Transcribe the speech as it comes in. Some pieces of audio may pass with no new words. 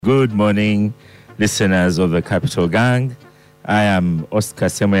Good morning, listeners of the Capital Gang. I am Oscar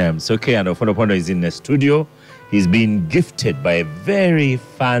Semoya Msoke, and Ofonopono is in the studio. He's been gifted by a very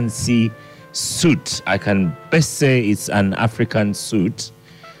fancy suit. I can best say it's an African suit.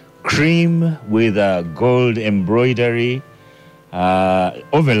 Cream with a gold embroidery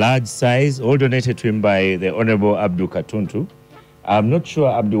of a large size, all donated to him by the Honorable Abdul Katuntu. I'm not sure,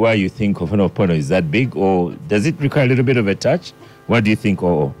 Abdul, why you think Ofonopono is that big, or does it require a little bit of a touch? What do you think,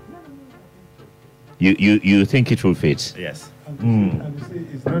 Oh? You think it will fit? Yes. And you see,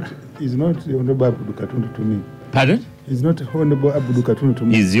 it's not the Honorable Abdul Katuntu to me. Pardon? It's not Honorable Abdul Katuntu to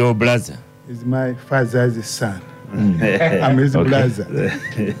me. Is your brother? It's my father's son. I'm his brother.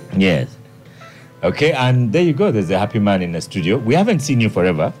 Yes. Okay, and there you go. There's a happy man in the studio. We haven't seen you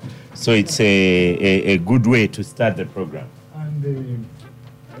forever, so it's a good way to start the program. And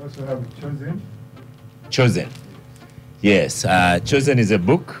I also have Chosen. Chosen. Yes, Chosen is a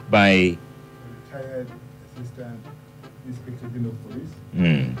book by Retired Assistant Inspector General of Police.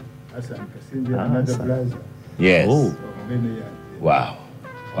 Hassan Kasimbi, another brother. Yes. For many years. Wow.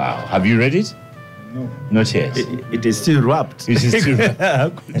 Have you read it? No. Not yet. It is still wrapped. It is true.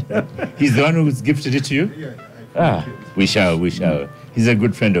 He's the one who's gifted it to you? Yeah, We shall. He's a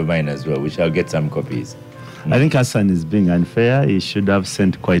good friend of mine as well. We shall get some copies. I think Hassan is being unfair. He should have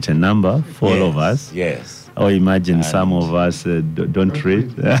sent quite a number for all of us. Yes. Or imagine some of us don't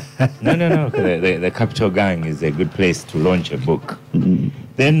read. No. The Capital Gang is a good place to launch a book.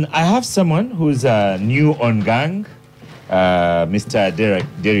 Then I have someone who's new on gang, Mr.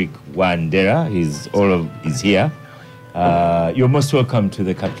 Derek Wandera. He's here. You're most welcome to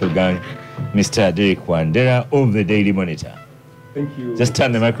the Capital Gang, Mr. Derek Wandera of the Daily Monitor. Thank you. Just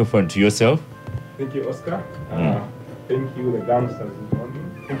turn the microphone to yourself. Thank you, Oscar. Thank you, the gangsters this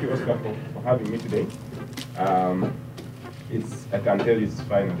morning. Thank you, Oscar, for having me today. I can tell it's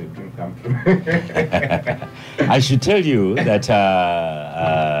finally a dream come true. I should tell you that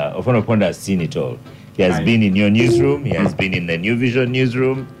Ofonopono has seen it all. He has been in your newsroom. He has been in the New Vision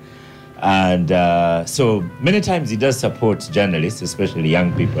newsroom. And so many times he does support journalists, especially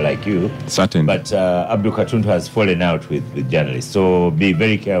young people like you. Certainly. But Abdul Katuntu has fallen out with journalists. So be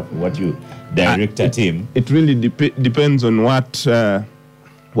very careful what you direct at him. It really depends on what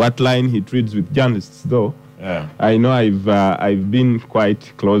line he treats with journalists, though. Yeah. I know I've been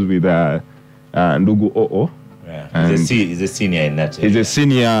quite close with Ndugu Oo. Yeah. He's a senior in that area. He's a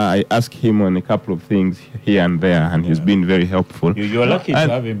senior. I asked him on a couple of things here and there, and he's been very helpful. You're lucky to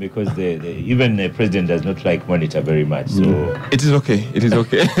have him because even the president does not like Monitor very much. So It is okay.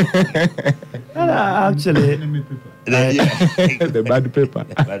 Actually, The bad paper.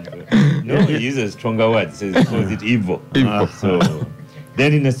 No, he uses stronger words. He calls it evil. So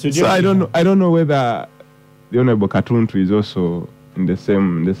then in the studio. So I don't know whether the Honorable Katuntu is also in the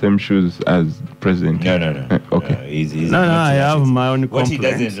same shoes as president. No. Okay. He's no, I have my own What he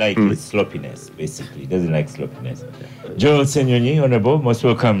complaints. doesn't like is sloppiness, basically. He doesn't like sloppiness. Joel Senyonyi, Honorable, most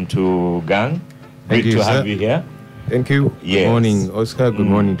welcome to Gang. Thank Great you, to have sir. you here. Thank you. Yes. Good morning, Oscar. Good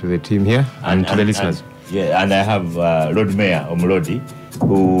morning to the team here and to the listeners. And I have Lord Mayor Omlodi,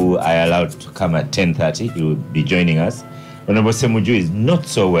 who I allowed to come at 10:30. He will be joining us. Honorable Semuju is not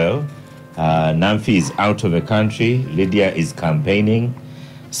so well. Namfi is out of the country. Lydia is campaigning.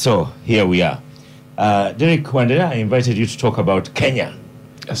 So here we are. Derek Wandera, I invited you to talk about Kenya.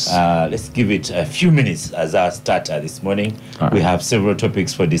 Yes. Let's give it a few minutes as our starter this morning. We have several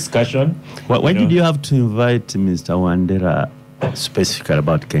topics for discussion. Why did you have to invite Mr. Wandera specifically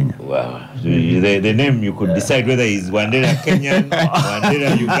about Kenya? Well, the name, you could decide whether he's Wandera Kenyan,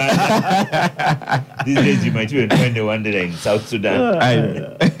 Wandera Uganda. These days you might even find a Wandera in South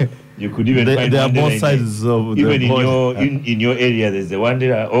Sudan. You could even find There are Wandera both in sides of the even border. in your area there's the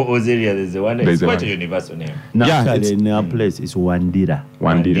Wandera, Oo's area there's the Wandera. It's quite a universal name. No, Yeah, actually, it's- in our place, it's Wandira.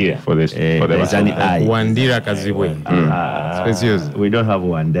 Wandira for the There's an I. Wandira Kazibwe. Specious. We don't have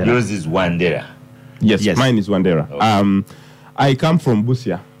Wandera. Yours is Wandera. Yes, mine is Wandera. Okay. I come from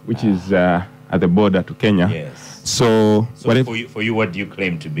Busia, which is at the border to Kenya. Yes. So For you, what do you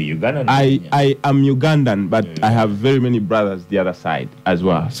claim to be? Ugandan? I am Ugandan, but I have very many brothers the other side as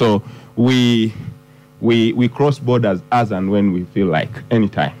well. So we cross borders as and when we feel like,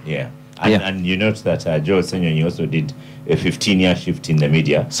 anytime. Yeah. And you note that Joel Senyonyi also did a 15-year shift in the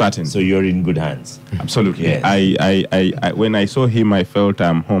media. Certain. So you're in good hands. Absolutely. Yes. I when I saw him, I felt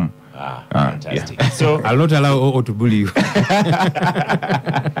I'm home. Fantastic. So I'll not allow Oo to bully you.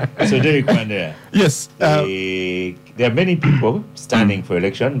 Derek Wandera, Yes. there are many people standing for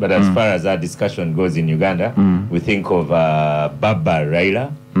election, but as far as our discussion goes in Uganda, we think of Baba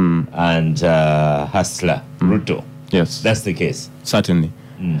Raila and Hustler Ruto. Yes. That's the case. Certainly.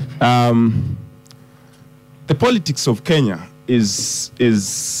 The politics of Kenya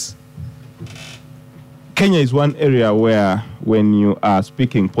Kenya is one area where, when you are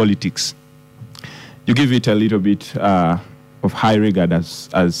speaking politics, you give it a little bit of high regard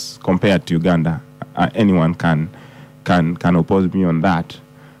as compared to Uganda. Anyone can oppose me on that.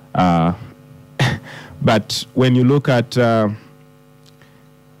 But when you look at the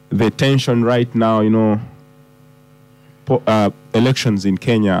tension right now, elections in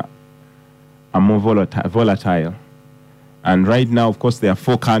Kenya are more volatile. And right now, of course, there are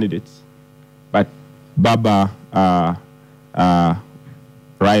 4 candidates. But Baba, Raila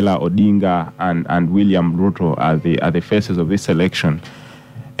Odinga, and William Ruto are the faces of this election.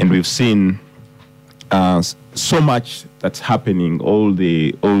 And we've seen so much that's happening, all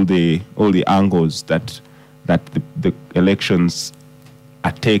the angles that the elections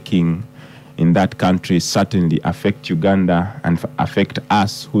are taking in that country certainly affect Uganda and affect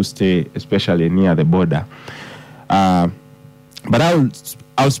us who stay especially near the border. But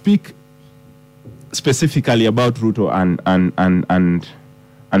I'll speak specifically about Ruto and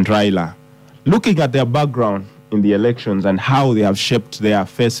Raila. Looking at their background in the elections and how they have shaped their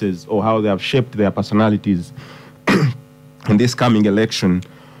faces or how they have shaped their personalities in this coming election,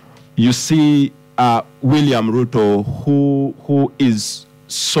 you see William Ruto, who is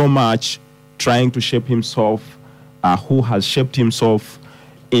so much trying to shape himself, who has shaped himself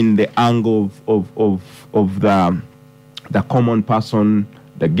in the angle of the common person,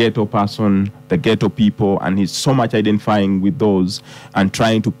 the ghetto people, and he's so much identifying with those and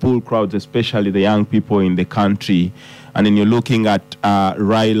trying to pull crowds, especially the young people in the country. And then you're looking at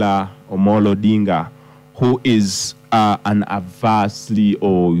Raila Omolo Odinga, who is an vastly,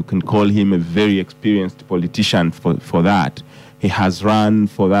 or you can call him a very experienced politician for that. He has run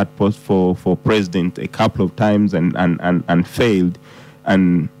for that post for president a couple of times and failed.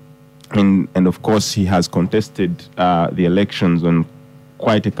 And of course, he has contested the elections on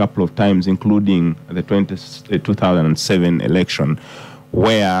quite a couple of times, including the 2007 election,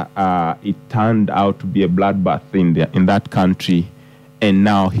 where it turned out to be a bloodbath in that country. And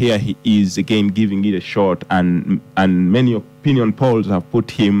now here he is again giving it a shot, and many opinion polls have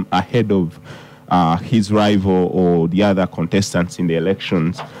put him ahead of his rival or the other contestants in the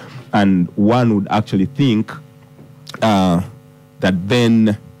elections. And one would actually think that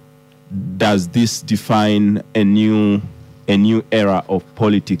then does this define a new era of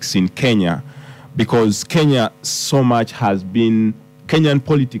politics in Kenya? Because Kenyan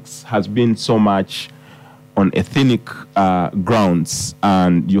politics has been so much on ethnic grounds,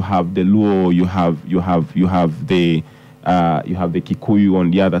 and you have the Luo, you have the Kikuyu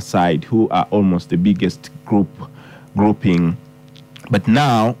on the other side, who are almost the biggest grouping. But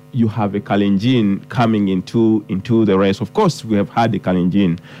now you have a Kalenjin coming into the race. Of course, we have had a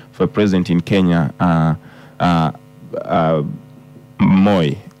Kalenjin for president in Kenya, Arap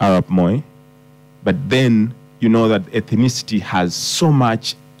Moi. But then you know that ethnicity has so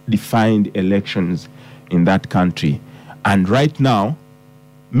much defined elections in that country. And right now,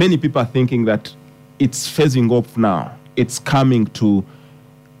 many people are thinking that it's phasing off now. It's coming to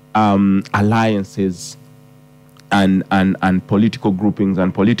alliances and political groupings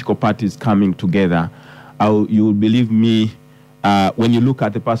and political parties coming together. You'll believe me, when you look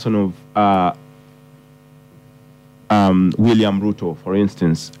at the person of William Ruto, for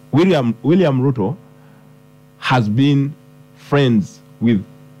instance. William Ruto has been friends with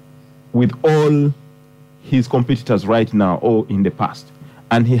all his competitors right now or in the past,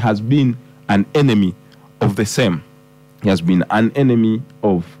 and he has been an enemy of the same. He has been an enemy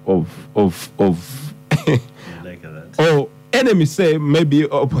of or enemy, say maybe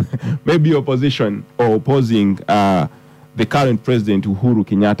opposition or opposing the current president Uhuru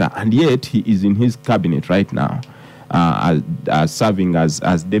Kenyatta, and yet he is in his cabinet right now, serving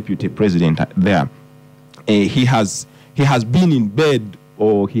as deputy president there. He has been in bed,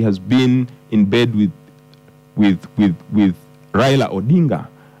 or he has been in bed with Raila Odinga,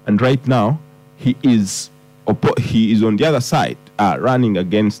 and right now he is on the other side, running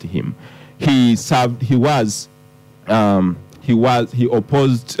against him. He opposed Mwai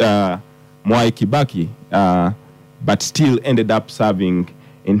Kibaki, but still ended up serving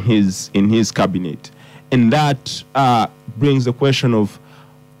in his cabinet. And that brings the question of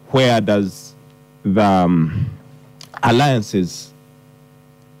where does the alliances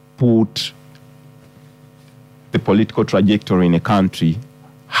put the political trajectory in a country?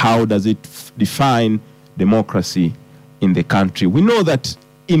 How does it define democracy in the country? We know that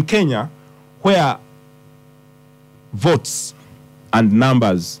in Kenya, where votes and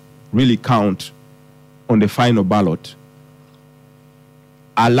numbers really count on the final ballot,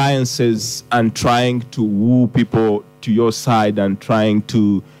 alliances and trying to woo people to your side and trying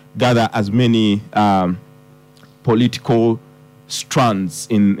to gather as many political strands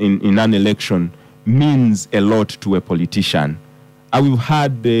in an election means a lot to a politician. We've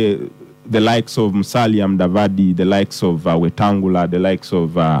had the likes of Musalia Mudavadi, the likes of Wetangula, the likes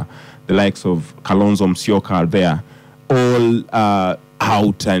of Kalonzo Musyoka there, all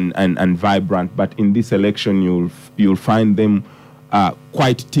out and vibrant. But in this election, you'll find them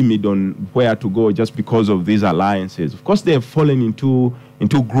quite timid on where to go just because of these alliances. Of course, they have fallen into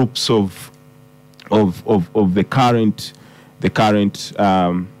groups of the current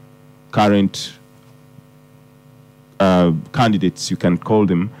candidates, you can call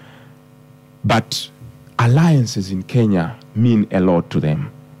them. But alliances in Kenya mean a lot to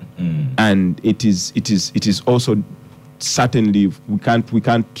them, and it is also certainly we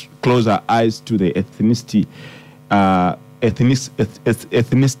can't close our eyes to the ethnistic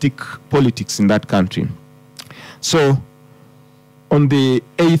politics in that country. So on the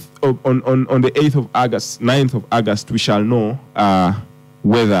 8th of August, 9th of August, we shall know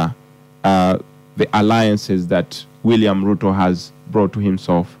whether the alliances that William Ruto has brought to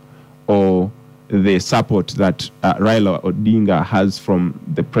himself, or the support that Raila Odinga has from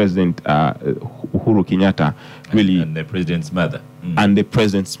the president Uhuru Kenyatta really, and the president's mother, and the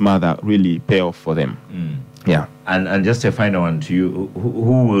president's mother really pay off for them. Yeah. And just a final one to you: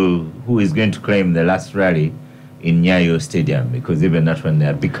 who is going to claim the last rally in Nyayo Stadium? Because even that one, they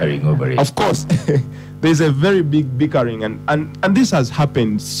are bickering over it. Of course, there's a very big bickering, and this has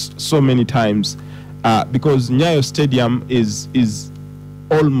happened so many times because Nyayo Stadium is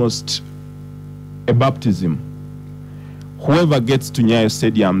almost a baptism. Whoever gets to Nyayo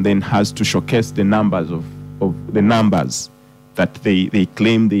Stadium then has to showcase the numbers of the numbers that they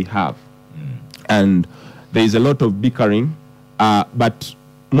claim they have. And there is a lot of bickering, but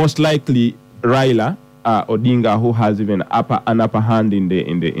most likely Raila Odinga, who has even an upper hand in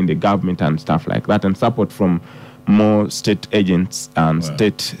the government and stuff like that, and support from more state agents and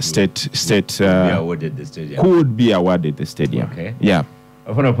state be awarded the stadium. Could be awarded the stadium. Okay. Yeah.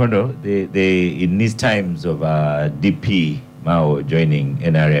 Opondo, in these times of DP Mao joining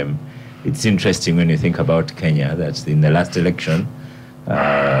NRM, it's interesting when you think about Kenya that in the last election,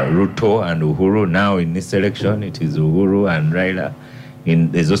 Ruto and Uhuru. Now in this election, it is Uhuru and Raila.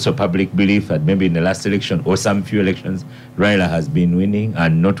 There's also public belief that maybe in the last election or some few elections, Raila has been winning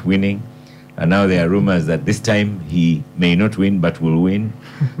and not winning. And now there are rumors that this time he may not win but will win.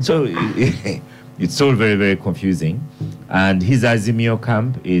 So it's all very, very confusing. And his Azimio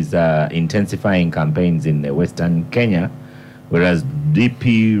camp is intensifying campaigns in Western Kenya, whereas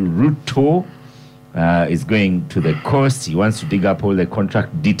DP Ruto is going to the coast. He wants to dig up all the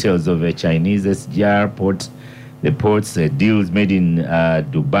contract details of a Chinese SGR port, the ports, the deals made in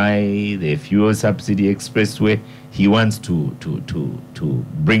Dubai, the fuel subsidy expressway. He wants to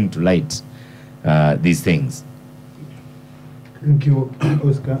bring to light these things. Thank you,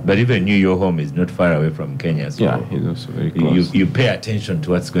 Oscar. But even your home is not far away from Kenya. So Yeah, he's also very close. you pay attention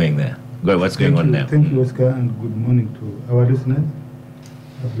to what's going there. What's going on there. Thank you, Oscar, and good morning to our listeners.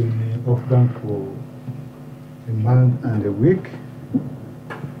 I've been off bank for a month and a week.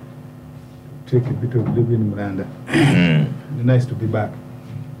 Take a bit of leave in Miranda. Nice to be back.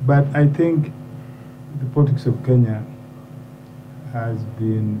 But I think the politics of Kenya has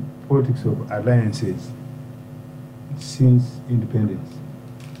been politics of alliances since independence.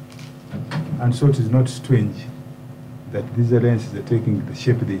 And so it is not strange that these alliances are taking the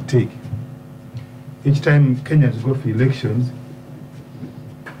shape they take. Each time Kenyans go for elections,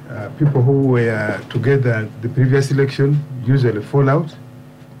 people who were together the previous election usually fall out.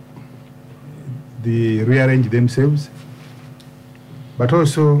 They rearrange themselves. But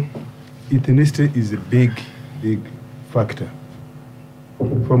also, ethnicity is a big, big factor.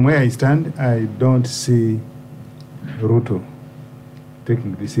 From where I stand, I don't see Ruto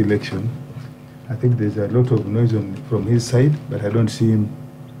taking this election. I think there's a lot of noise from his side, but I don't see him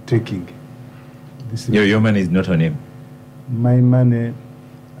taking this election. Your money is not on him. My money,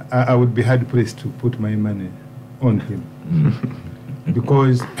 I would be hard pressed to put my money on him.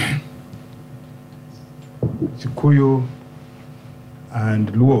 Because Kikuyu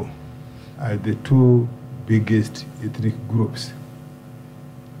and Luo are the two biggest ethnic groups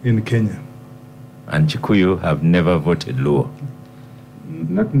in Kenya. And Chikuyu have never voted Luo.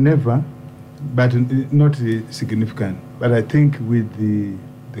 Not never, but not significant. But I think with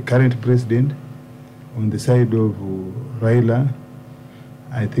the current president on the side of Raila,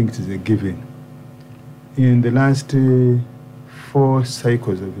 I think it is a given. In the last 4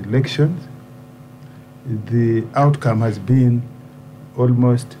 cycles of elections, the outcome has been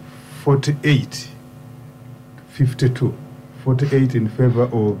almost 48, 52, 48 in favor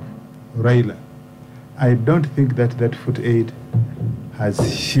of Raila. I don't think that that 48 has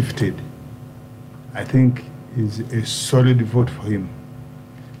shifted. I think is a solid vote for him.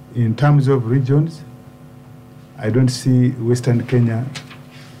 In terms of regions, I don't see Western Kenya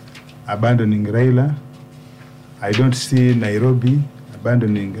abandoning Raila. I don't see Nairobi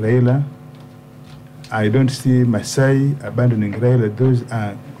abandoning Raila. I don't see Masai abandoning Raila. Those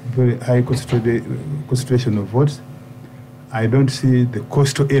are very high concentration of votes. I don't see the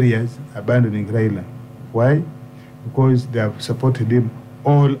coastal areas abandoning Raila. Why? Because they have supported him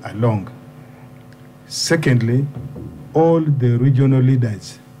all along. Secondly, all the regional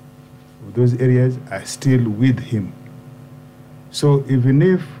leaders of those areas are still with him. So even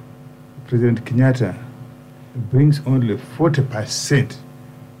if President Kenyatta brings only 40%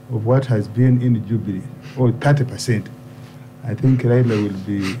 of what has been in Jubilee, or 30%, I think Raila will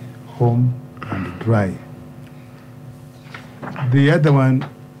be home and dry. The other one,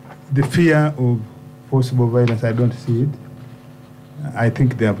 the fear of possible violence, I don't see it. I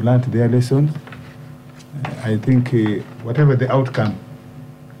think they have learned their lessons. I think whatever the outcome,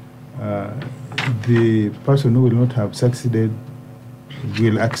 the person who will not have succeeded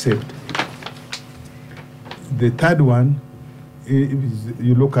will accept. The third one, is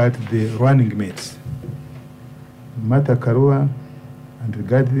you look at the running mates. Martha Karua and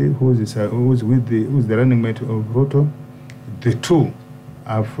Rigathi, who's the running mate of Ruto. The two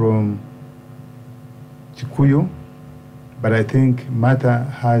are from Kikuyu, but I think Martha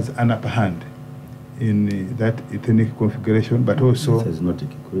has an upper hand in that ethnic configuration, but also... Martha is not a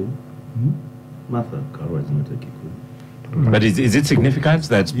Kikuyu. Martha Karua is not a Kikuyu. But is it significant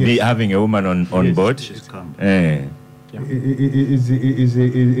that Yes. having a woman on Yes, board? she's come. Eh. It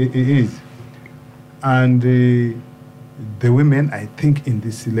is. And the women, I think in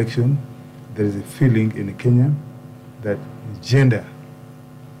this election, there is a feeling in Kenya that gender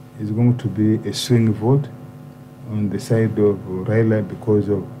is going to be a swing vote on the side of Raila because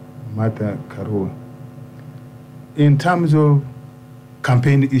of Martha Karua. In terms of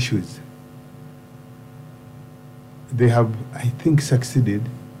campaign issues, they have, I think, succeeded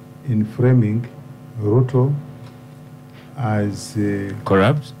in framing Ruto as a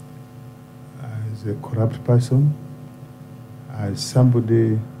Corrupt? corrupt person, as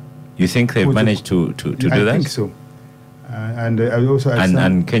somebody. You think they've who's managed to do that? I think so. And I also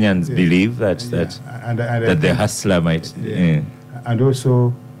And Kenyans believe that that the hustler might. Yeah. And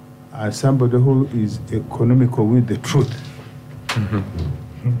also as somebody who is economical with the truth.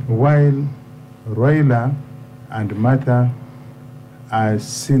 While Raila and Martha are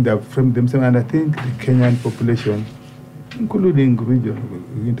seen to have framed themselves, and I think the Kenyan population, including regional,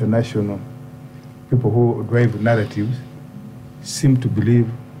 international people who drive narratives, seem to believe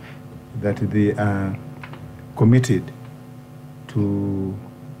that they are committed to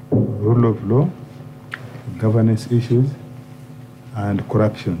rule of law, governance issues, and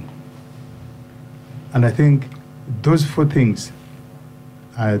corruption. And I think those four things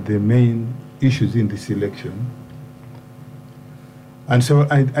are the main issues in this election. And so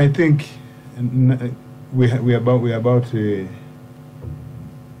I think we're about 15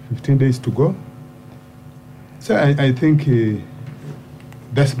 days to go. So I think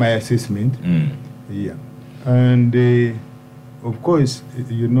that's my assessment. Yeah. And of course,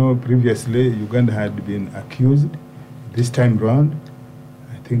 you know, previously Uganda had been accused. This time round,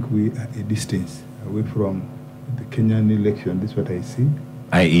 I think we are a distance away from the Kenyan election. This is what I see.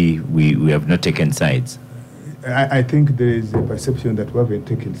 I.e., we have not taken sides. I think there is a perception that we haven't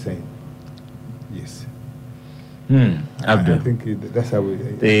taken side. Yes. Abdul. I think that's how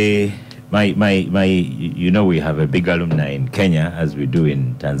we... You know, we have a big alumni in Kenya, as we do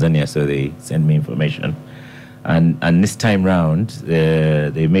in Tanzania, so they send me information. And this time round,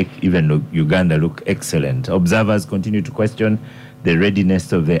 they make even Uganda look excellent. Observers continue to question the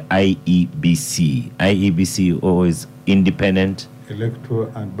readiness of the IEBC. IEBC always independent Electoral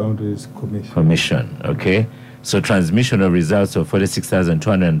and Boundaries Commission. Commission, okay? So transmission of results of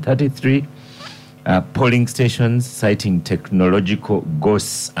 46,233 polling stations, citing technological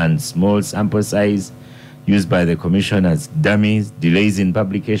ghosts and small sample size used by the commission as dummies, delays in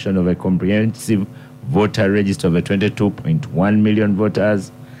publication of a comprehensive voter register of 22.1 million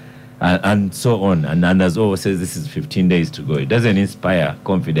voters, and so on. And as O says, this is 15 days to go. It doesn't inspire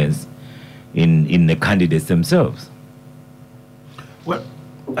confidence in the candidates themselves. Well,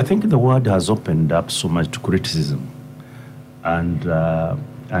 I think the world has opened up so much to criticism and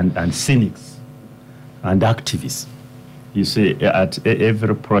cynics and activists You see, at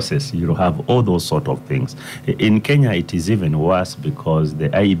every process, you have all those sort of things. In Kenya, it is even worse because the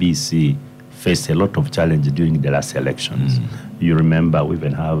IEBC faced a lot of challenge during the last elections. You remember we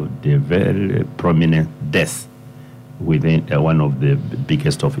even have the very prominent death within one of the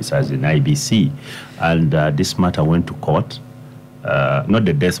biggest officers in IBC. And this matter went to court, not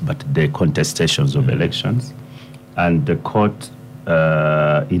the death, but the contestations of elections. And the court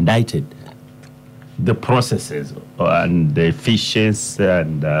indicted the processes and the efficiency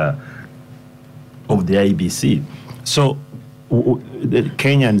and of the IBC. So the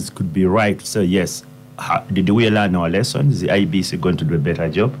Kenyans could be right to say, yes, did we learn our lessons? Is the IBC going to do a better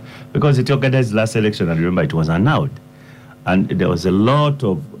job? Because it organized last election, and remember, it was annulled. And there was a lot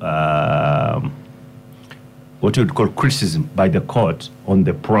of what you would call criticism by the court on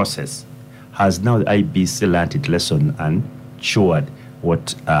the process. Has now the IBC learned its lesson and showed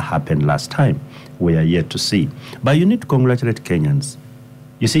what happened last time? We are yet to see. But you need to congratulate Kenyans.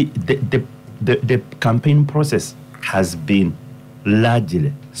 You see, the campaign process has been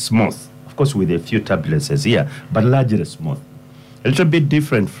largely smooth. Of course, with a few turbulences here, but largely smooth. A little bit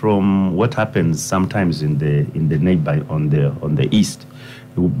different from what happens sometimes in the neighbor on the east,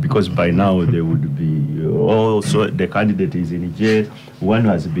 because by now there would be also the candidate is in jail. One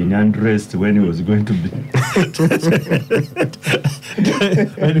has been undressed when he was going to be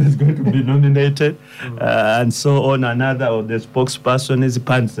when he was going to be nominated, and so on. Another of the spokesperson, his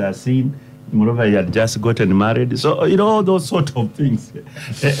pants are seen. Moreover, he had just gotten married. So, all those sort of things.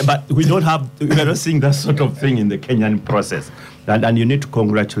 But we are not seeing that sort of thing in the Kenyan process. And you need to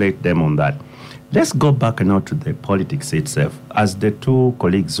congratulate them on that. Let's go back now to the politics itself. As the two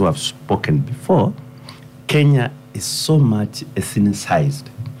colleagues who have spoken before, Kenya is so much ethnicized.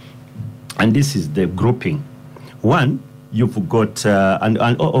 And this is the grouping. One, you've got,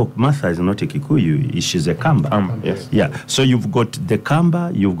 Martha is not a Kikuyu, she's a Kamba. Yes. Yeah, so you've got the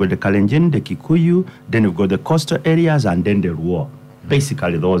Kamba, you've got the Kalenjin, the Kikuyu, then you've got the coastal areas, and then the Luo.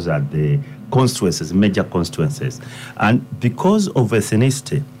 Basically, those are the constituencies, major constituencies. And because of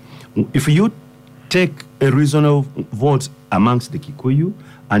ethnicity, if you take a reasonable vote amongst the Kikuyu,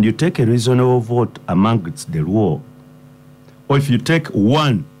 and you take a reasonable vote amongst the Luo, or if you take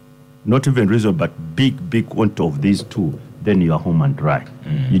one, not even reasonable, but big one of these two, then you are home and dry.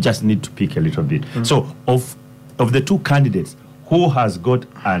 You just need to pick a little bit. So of the two candidates, who has got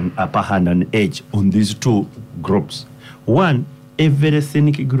an upper hand and edge on these two groups? One, every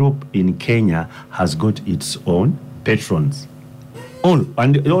ethnic group in Kenya has got its own patrons. All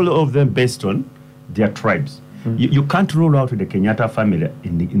of them based on their tribes. You can't rule out the Kenyatta family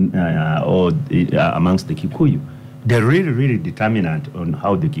amongst the Kikuyu. They're really determinant on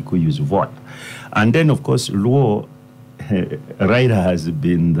how the Kikuyus vote. And then, of course, Luo, Raila has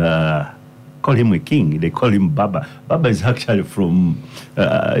been call him a king. They call him Baba. Baba is actually from,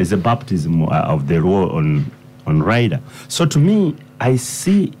 is a baptism of the Luo on Raila. So to me, I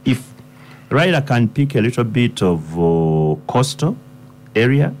see if Raila can pick a little bit of coastal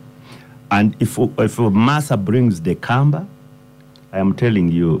area, and if Massa brings the Kamba, I am telling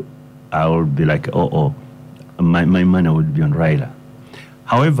you, I will be like, my money would be on Raila.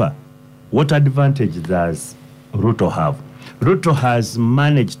 However, what advantage does Ruto have? Ruto has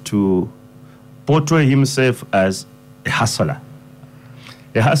managed to portray himself as a hustler.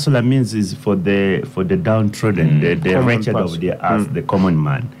 A hustler means is for the downtrodden, the wretched of the earth, the common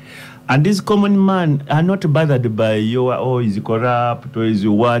man. And this common man are not bothered by is he corrupt or is he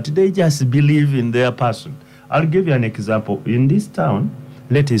what? They just believe in their person. I'll give you an example. In this town,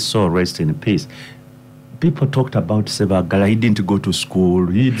 let his soul rest in peace. People talked about Sebagala. He didn't go to school.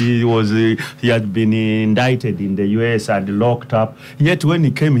 He had been indicted in the US and locked up. Yet when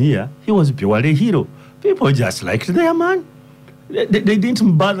he came here, he was purely a hero. People just liked their man. They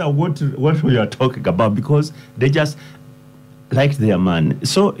didn't bother what we are talking about because they just liked their man.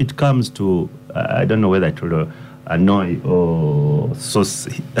 So it comes to, I don't know whether I told her, annoy or so.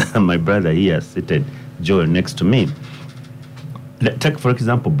 My brother here seated Joel next to me. Take, for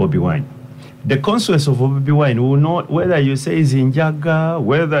example, Bobby Wine. The consequence of Bobby Wine will not, whether you say he's in Jaga,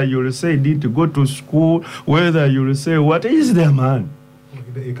 whether you say he didn't go to school, whether you say what is their man.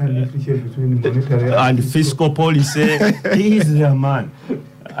 You can differentiate between monetary and fiscal policy. He is their man.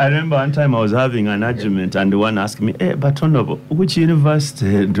 I remember one time I was having an argument and one asked me, but Honorable, which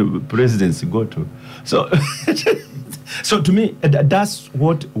university do presidents go to? So, so to me, that's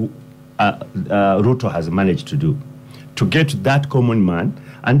what Ruto has managed to do, to get that common man.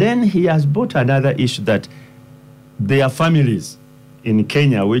 And then he has brought another issue that there are families in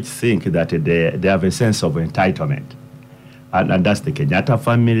Kenya which think that they have a sense of entitlement. And that's the Kenyatta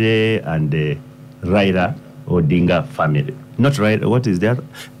family and the Raila Odinga family. Not right. What is that?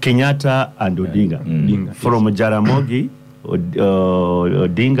 Kenyatta and Odinga. Odinga, From Jaramogi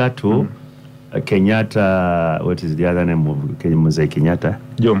Odinga to Kenyatta. What is the other name of Mzee Kenyatta?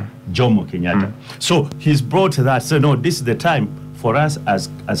 Jomo Kenyatta. So he's brought that. So no, this is the time for us as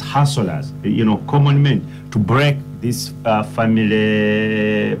hustlers, common men, to break this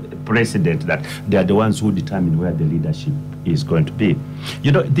family precedent that they are the ones who determine where the leadership is going to be.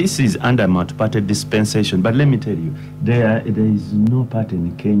 This is under multi-party dispensation, but let me tell you, there is no party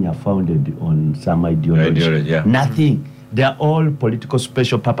in Kenya founded on some ideology. Yeah. Nothing. They are all political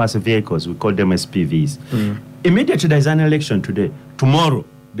special purpose vehicles. We call them SPVs. Immediately there's an election today. Tomorrow,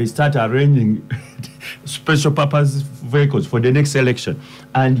 they start arranging special purpose vehicles for the next election.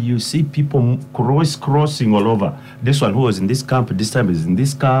 And you see people crossing all over. This one who was in this camp, this time is in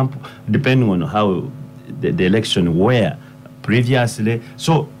this camp, depending on how the election were previously.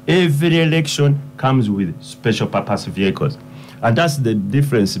 So every election comes with special purpose vehicles. And that's the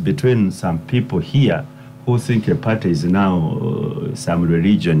difference between some people here who think a party is now some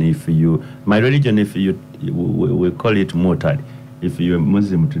religion. My religion, we call it Murtad. If you're a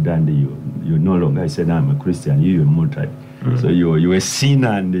Muslim today and you no longer, I said, I'm a Christian, you're a Murtad. So you're a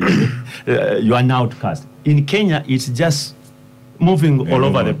sinner and you're an outcast. In Kenya, it's just moving all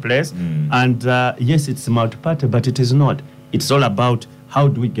over the place. And yes, it's multi-party, but it is not. It's all about how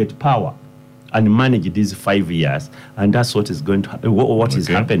do we get power and manage these 5 years. And that's what is going to what is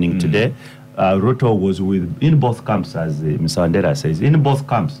happening today. Ruto was in both camps, as Mr. Wandera says, in both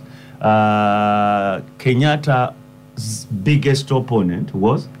camps. Kenyatta's biggest opponent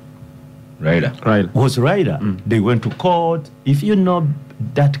was Raila. They went to court. If you know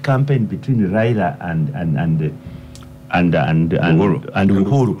that campaign between Raila and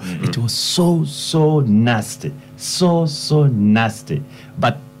Uhuru, it was so nasty, so nasty.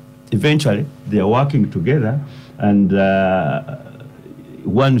 But eventually, they are working together, and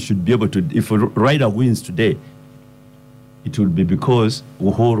one should be able to. If Raila wins today, it will be because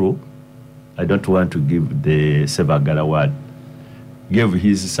Uhuru, I don't want to give the Sebagala word, gave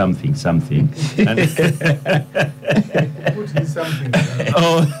his something. And Put his something.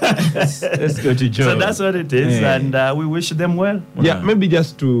 Let's go to Joe. So that's what it is, and we wish them well. Yeah, maybe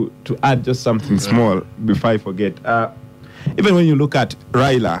just to add just something small before I forget. Even when you look at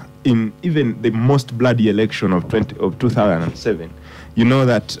Raila in even the most bloody election of 2007, you know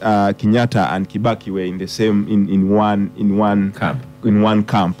that Kenyatta and Kibaki were in the same in one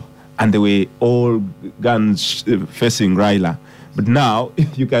camp, and they were all guns facing Raila. But now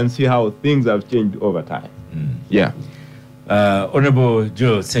you can see how things have changed over time. Yeah. Honorable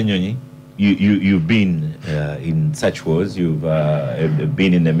Joe Senyonyi, you've been in such wars. You've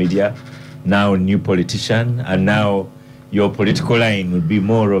been in the media, now new politician, and now your political line would be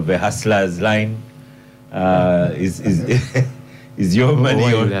more of a hustler's line. Is your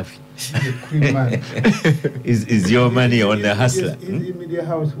money on? Is your money on the hustler? His media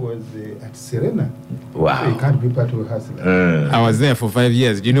house was at Serena. Wow. So you can't be part of a hustler. I was there for 5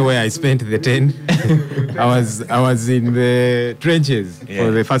 years. Do you know where I spent the 10? I was in the trenches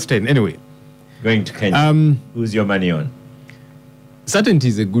for the first 10. Anyway. Going to Kenya. Who's your money on? Certainty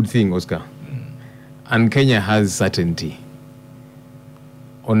is a good thing, Oscar. And Kenya has certainty.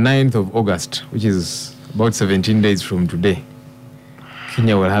 On 9th of August, which is about 17 days from today,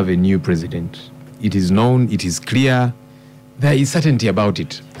 Kenya will have a new president. It is known, it is clear, there is certainty about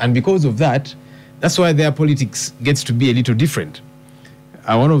it. And because of that, that's why their politics gets to be a little different.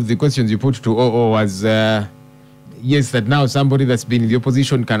 One of the questions you put to OO was, yes, that now somebody that's been in the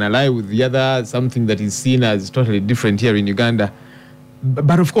opposition can ally with the other, something that is seen as totally different here in Uganda.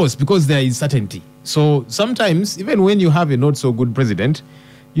 But of course, because there is certainty. So sometimes, even when you have a not so good president,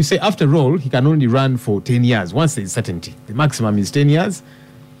 you say, after all, he can only run for 10 years once there is certainty. The maximum is 10 years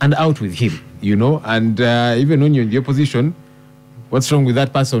and out with him, And even when you're in the opposition, what's wrong with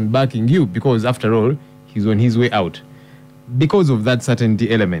that person backing you? Because after all, he's on his way out. Because of that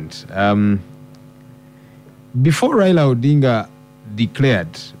certainty element. Before Raila Odinga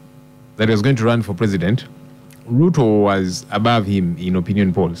declared that he was going to run for president, Ruto was above him in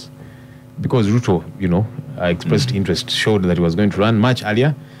opinion polls. Because Ruto, expressed interest, showed that he was going to run much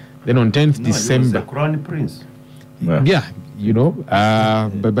earlier. Then on 10th December... He was the crown prince. Yeah,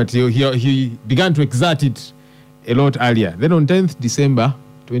 but he began to exert it a lot earlier. Then on 10th December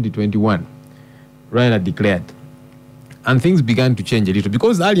 2021, Raila declared. And things began to change a little.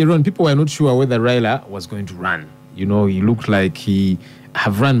 Because earlier on, people were not sure whether Raila was going to run. He looked like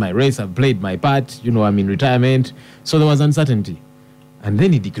have run my race, I've played my part, I'm in retirement. So there was uncertainty. And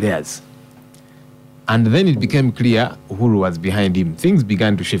then he declares. And then it became clear Uhuru was behind him. Things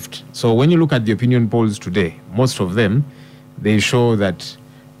began to shift. So when you look at the opinion polls today, most of them, they show that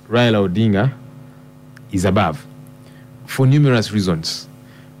Raila Odinga is above for numerous reasons.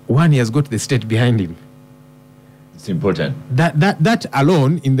 One, he has got the state behind him. It's important. That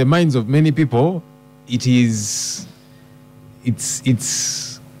alone, in the minds of many people, it's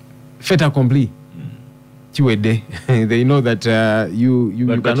fait accompli. Chiwede. They know that you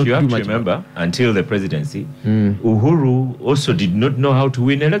But cannot you have do to much. remember, until the presidency, Uhuru also did not know how to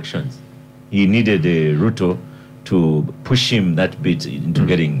win elections. He needed a Ruto to push him that bit into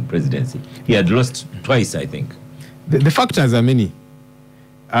getting presidency. He had lost twice, I think. The factors are many.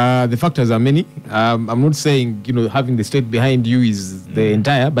 I'm not saying, having the state behind you is the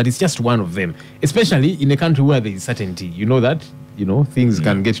entire, but it's just one of them. Especially in a country where there is certainty. You know that, things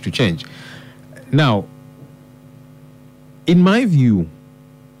can get to change. Now, in my view,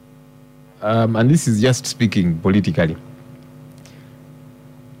 and this is just speaking politically,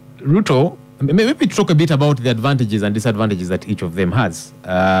 Ruto, maybe talk a bit about the advantages and disadvantages that each of them has.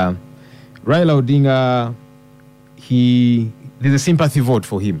 Raila Odinga, there's a sympathy vote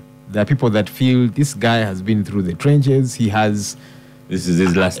for him. There are people that feel this guy has been through the trenches. This is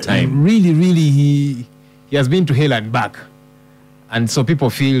his last time. Really, he has been to hell and back. And so people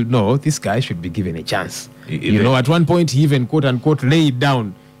feel, no, this guy should be given a chance. At one point, he even, quote unquote, laid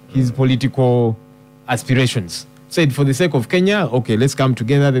down his political aspirations. Said, for the sake of Kenya, okay, let's come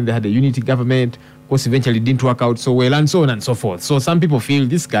together. Then they had a unity government. Of course, eventually it didn't work out so well, and so on and so forth. So some people feel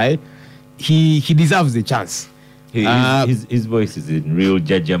this guy, he deserves a chance. His voice is in real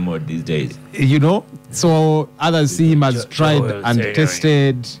Jaja mode these days. So others see him as tried and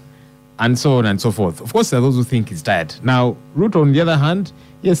tested, and so on and so forth. Of course, there are those who think he's tired. Now, Ruto, on the other hand,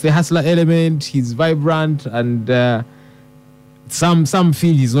 yes, the hustler element, he's vibrant, and some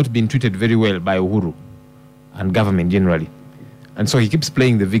feel he's not been treated very well by Uhuru and government generally. And so he keeps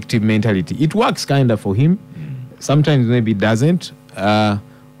playing the victim mentality. It works kind of for him. Sometimes maybe it doesn't.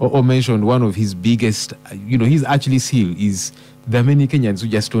 Or mentioned one of his biggest, his Achilles heel is there are many Kenyans who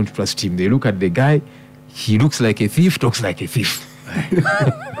just don't trust him. They look at the guy, he looks like a thief, talks like a thief.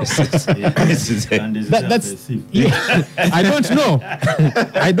 That's I don't know,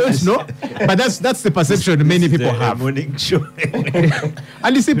 but that's the perception many people have. Morning show.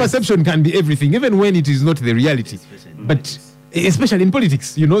 And you see, perception can be everything, even when it is not the reality. But especially in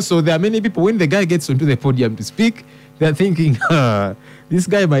politics, so there are many people, when the guy gets onto the podium to speak, they're thinking, this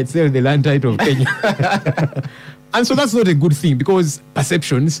guy might sell the land title of Kenya. And so that's not a good thing, because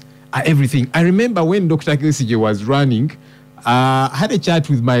perceptions are everything. I remember when Dr. Kesige was running, I had a chat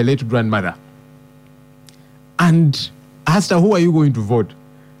with my late grandmother and asked her, who are you going to vote?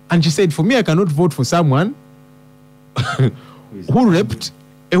 And she said, for me, I cannot vote for someone who raped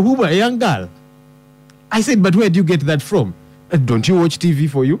a young girl. I said, but where do you get that from? Don't you watch TV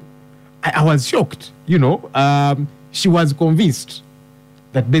for you? I was shocked, she was convinced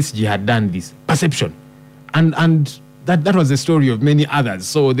that Besigye had done this. Perception. And that was the story of many others.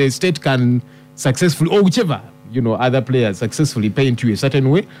 So the state can successfully, or whichever, other players successfully paint you a certain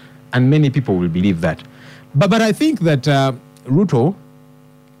way, and many people will believe that. But I think that Ruto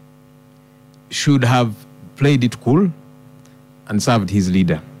should have played it cool and served his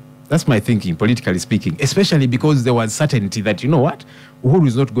leader. That's my thinking, politically speaking, especially because there was certainty that, Uhuru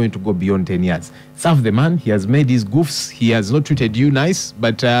is not going to go beyond 10 years. Serve the man. He has made his goofs. He has not treated you nice,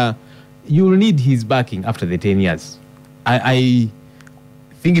 but you'll need his backing after the 10 years. I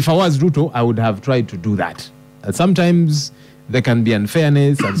think if I was Ruto, I would have tried to do that. Sometimes there can be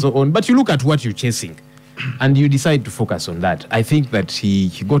unfairness and so on, but you look at what you're chasing and you decide to focus on that. I think that he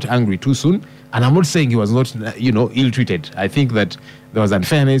got angry too soon, and I'm not saying he was not, ill-treated. I think that there was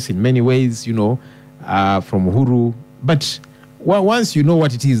unfairness in many ways, from Uhuru, but once you know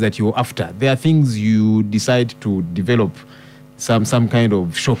what it is that you're after, there are things you decide to develop some kind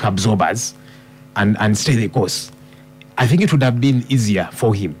of shock absorbers and stay the course. I think it would have been easier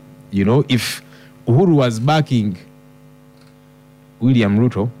for him, if Uhuru was backing William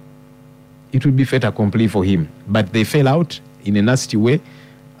Ruto, it would be fait accompli for him. But they fell out in a nasty way,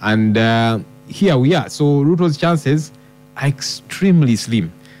 and here we are. So Ruto's chances are extremely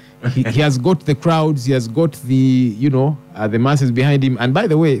slim. He has got the crowds, he has got the masses behind him. And by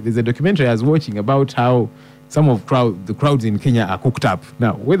the way, there's a documentary I was watching about how some of the crowds in Kenya are cooked up.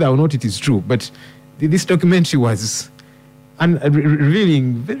 Now, whether or not it is true, but this documentary was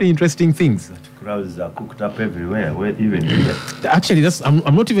revealing very interesting things. Crowds are cooked up everywhere, even here. Actually,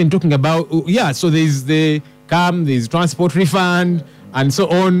 I'm not even talking about, so there's the CAM, there's transport refund, and so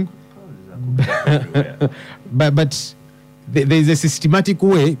on. but there's a systematic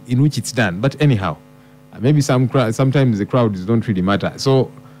way in which it's done. But anyhow, maybe sometimes the crowds don't really matter.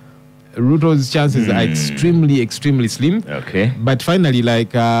 So Ruto's chances are extremely, extremely slim. Okay. But finally,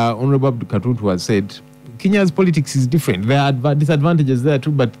 like Honorable Abdul Katuntu has said, Kenya's politics is different. There are disadvantages there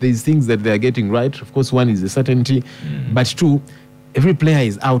too, but there's things that they are getting right. Of course, one is the certainty, but two, every player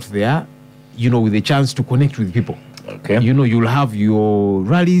is out there, with a chance to connect with people. Okay. You'll have your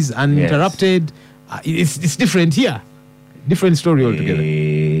rallies uninterrupted. Yes. It's different here. Different story altogether.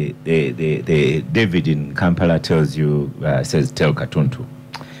 The David in Kampala tells you, tell Katuntu,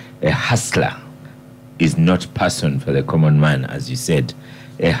 a hustler is not person for the common man, as you said.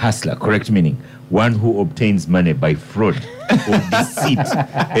 A hustler, correct meaning, one who obtains money by fraud or deceit,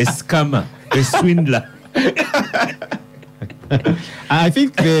 a scammer, a swindler. I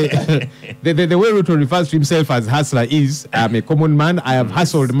think the way Ruto refers to himself as hustler is, I'm a common man, I have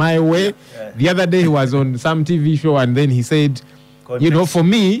hustled my way. The other day he was on some TV show and then he said, for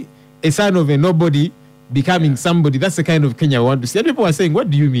me, a son of a nobody becoming somebody, that's the kind of Kenya I want to see. And people are saying, what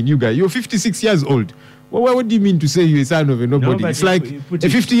do you mean, you guys? You're 56 years old. Well, what do you mean to say you're a son of a nobody? It's like a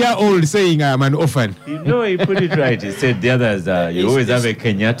 50-year-old saying I'm an orphan. No, he put it right. He said the others, you always have a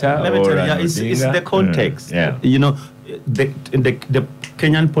Kenyatta or an it's the context. Yeah. The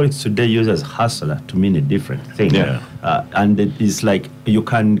Kenyan politics today uses hustler to mean a different thing. Yeah. And it's like you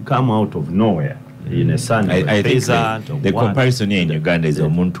can come out of nowhere in a sun. I think the comparison here in Uganda is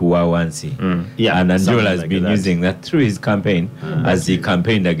Omuntu Wawansi. Yeah, and Anjola has like been that. using that through his campaign as he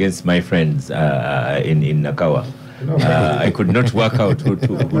campaigned against my friends in Nakawa. I could not work out who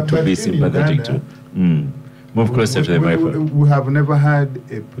to be sympathetic to. Move closer to the microphone. We have never had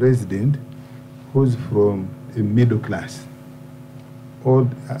a president who's from a middle class. Or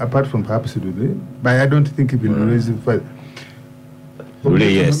apart from perhaps Dule, but I don't think he will raise his father. Dule,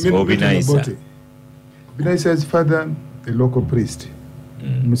 yes, Obinaisa. Obinaisa's father, a local priest.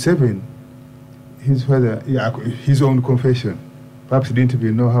 Museveni, his father, his own confession. Perhaps didn't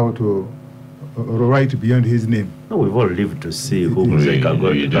even know how to write beyond his name. No, we've all lived to see who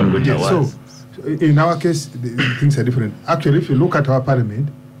Dangote was. So in our case, things are different. Actually, if you look at our parliament,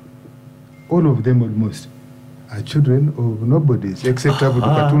 all of them almost are children of nobodies, except Abu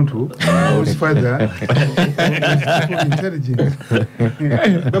Katuntu, whose father was intelligent.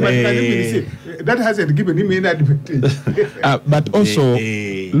 But that hasn't given him any advantage. But also,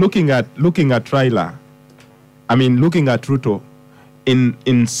 looking at Raila, looking at Ruto,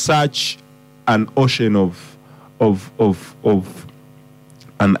 in such an ocean of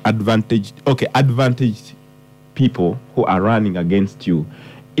an advantaged people who are running against you.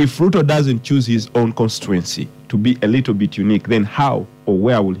 If Ruto doesn't choose his own constituency to be a little bit unique, then how or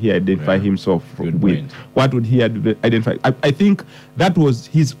where will he identify himself with? What would he identify? I think that was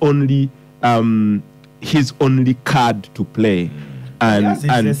his only card to play. And he's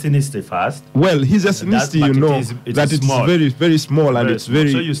ethnicity first. Well, his ethnicity, it's small. very, very small, and it's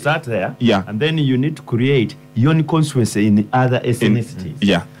very. So you start there, yeah, and then you need to create your own constituency in other ethnicities.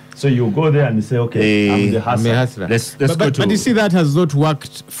 Yeah. So you go there and say, okay, I'm the hustler. Let's but you see, that has not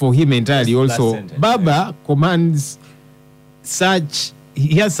worked for him entirely. Also, Baba commands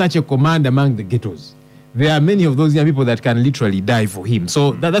he has such a command among the ghettos. There are many of those young people that can literally die for him.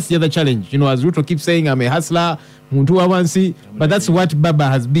 So that's the other challenge. As Ruto keeps saying, I'm a hustler, Muntu Wawansi, but that's what Baba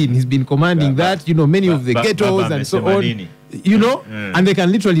has been. He's been commanding that, many of the ghettos and so on. And they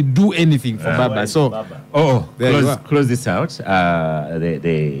can literally do anything for Baba. So, close this out.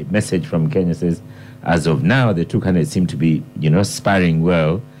 The message from Kenya says, as of now, the two candidates seem to be, sparring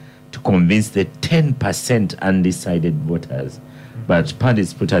well to convince the 10% undecided voters. But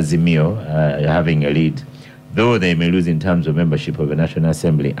Pandits put Azimio having a lead, though they may lose in terms of membership of the National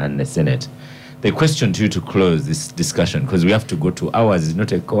Assembly and the Senate. The question to you to close this discussion, because we have to go to ours, is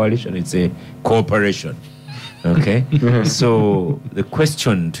not a coalition, it's a cooperation. Okay? So the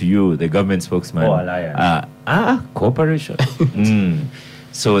question to you, the government spokesman. Cooperation.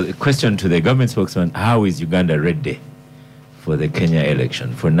 So the question to the government spokesman, how is Uganda ready for the Kenya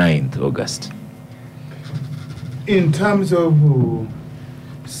election for 9th August? In terms of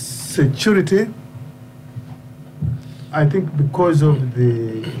security, I think because of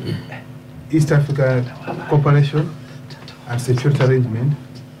the East Africa Cooperation and security arrangement,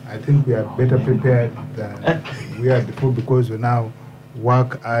 I think we are better prepared than we are before, because we now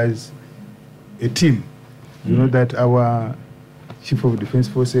work as a team. You know that our Chief of Defense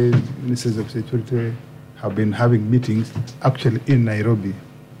Forces, Ministers of Security have been having meetings actually in Nairobi.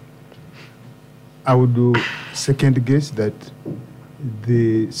 I would do second guess that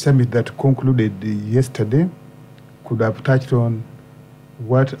the summit that concluded yesterday could have touched on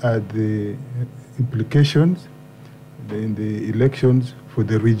what are the implications in the elections for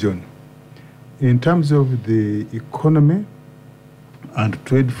the region. In terms of the economy and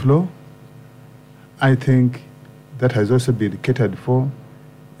trade flow, I think that has also been catered for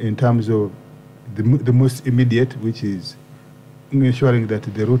in terms of the most immediate, which is ensuring that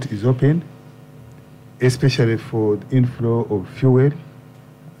the route is open, especially for the inflow of fuel.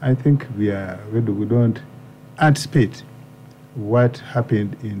 I think we are ready. We don't anticipate what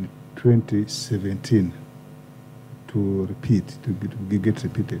happened in 2017 to repeat, to get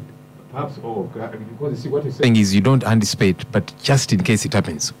repeated. Perhaps, because you see what you're saying is you don't anticipate, but just in case it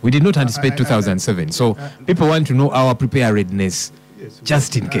happens. We did not anticipate 2007, so people want to know our preparedness, Yes,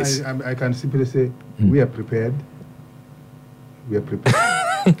 just in case. I can simply say we are prepared. We are prepared.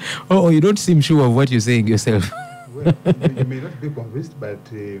 Oh, you don't seem sure of what you're saying yourself. Well, you may not be convinced, but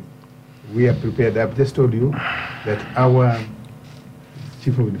we are prepared. I've just told you that our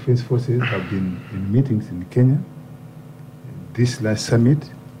Chief of Defense Forces have been in meetings in Kenya. This last summit,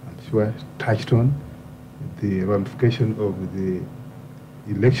 I'm sure, touched on the ramification of the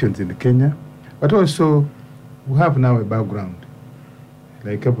elections in Kenya. But also, we have now a background.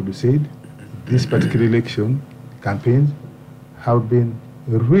 Like Abudu said, this particular election campaigns have been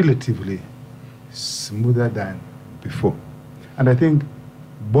relatively smoother than before. And I think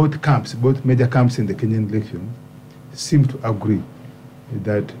both camps, both major camps in the Kenyan election, seem to agree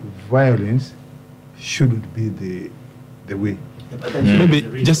that violence shouldn't be the way.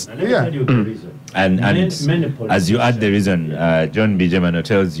 Maybe just Yeah. And as you add the reason, John Bijemano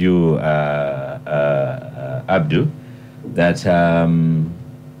tells you, Abdu, that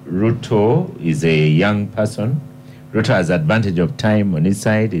Ruto is a young person. Ruto has advantage of time on his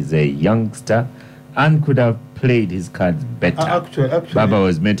side. He's a youngster and could have played his cards better. Actually, Baba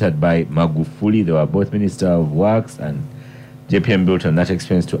was mentored by Magufuli. They were both Minister of Works, and JPM built on that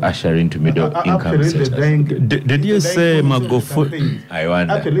experience to usher into middle income actually, sectors. Did you say Magufuli? I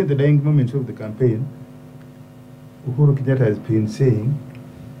wonder. Actually, in the dying moments of the campaign, Uhuru Kenyatta has been saying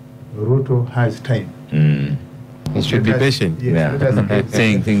Ruto has time. You should be patient. Yes, Yeah.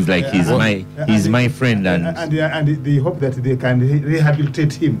 Saying things like he's my friend, and they hope that they can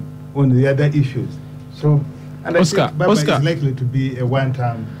rehabilitate him on the other issues. So, and Oscar, I think Baba Oscar. is likely to be a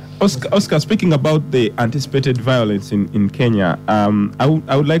one-term. Oscar, speaking about the anticipated violence in Kenya, I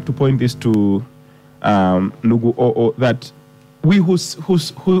would like to point this to Nugu Oo, that we who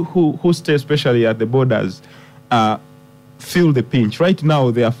stay especially at the borders feel the pinch. Right now,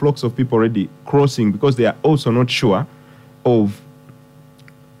 there are flocks of people already crossing because they are also not sure of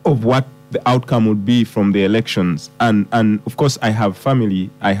what the outcome would be from the elections. And of course, I have family,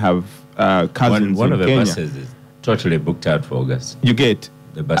 I have cousins one in of the Kenya. buses is totally booked out for August. You get.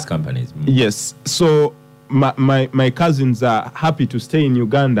 The bus companies. Yes. So my cousins are happy to stay in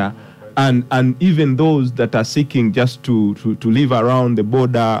Uganda, and even those that are seeking just to live around the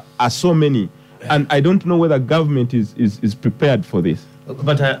border are so many. And I don't know whether government is prepared for this.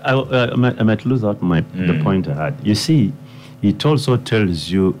 But I might lose out the point I had. You see, it also tells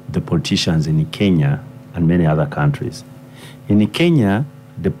you the politicians in Kenya and many other countries. In Kenya,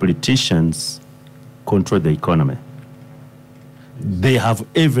 the politicians control the economy. They have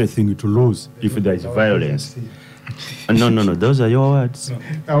everything to lose if there is violence. No, those are your words.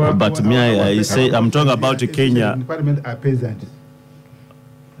 But I say, I'm talking about Kenya. In Parliament are peasants.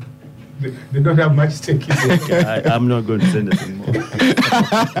 They don't have much stake in it. I'm not going to say anything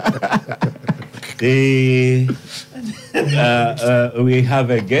more. We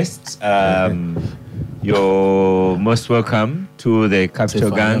have a guest. You're most welcome to the Capital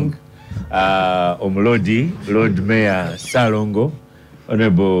Gang. Omlodi, Lord Mayor Salongo,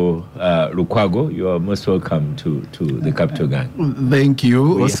 Honorable Lukwago, you are most welcome to the Capital Gang. Thank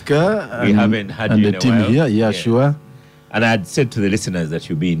you, Oscar. We haven't had and you the in a team while. here. Yeah, sure. And I had said to the listeners that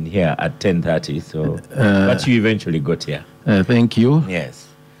you've been here at 10:30, so but you eventually got here. Thank you. Yes.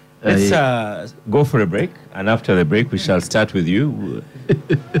 Let's go for a break, and after the break, we shall start with you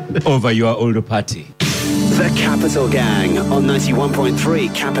over your older party. The Capital Gang on 91.3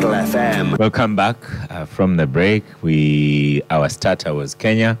 Capital FM. Welcome back from the break. Our starter was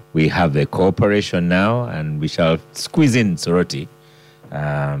Kenya. We have the cooperation now, and we shall squeeze in Soroti,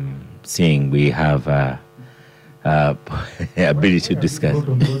 seeing we have ability to discuss.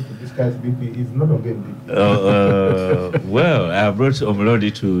 BP is not again BP. Well, I have brought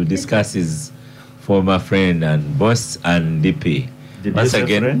Omlodi to discuss his former friend and boss and DP. Once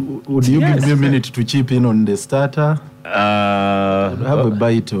again, Would you give me a minute to chip in on the starter? Have a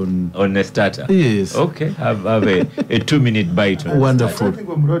bite on the starter. Yes. Okay, have a 2-minute bite on Wonderful. I think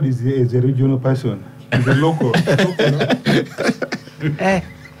Omrod is a regional person. He's a local.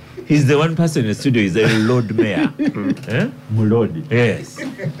 He's the one person in the studio. He's a Lord Mayor. Mulodi. Yes.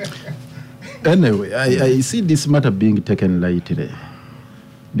 Anyway, I see this matter being taken lightly.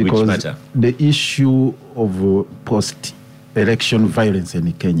 Because matter? the issue of post-election violence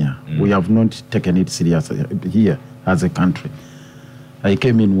in Kenya, we have not taken it seriously here as a country. I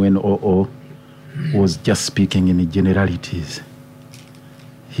came in when OO was just speaking in generalities.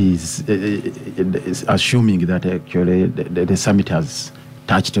 He's assuming that actually the summit has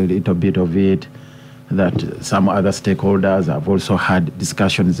touched a little bit of it, that some other stakeholders have also had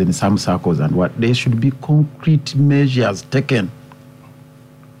discussions in some circles, and what there should be concrete measures taken.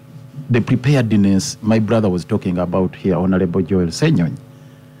 The preparedness my brother was talking about here, Honorable Joel Senyonyi,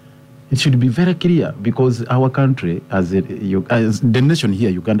 it should be very clear, because our country, as the nation here,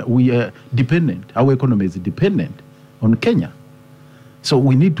 Uganda, we are dependent. Our economy is dependent on Kenya. So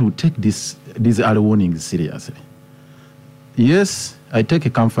we need to take these early warnings seriously. Yes, I take a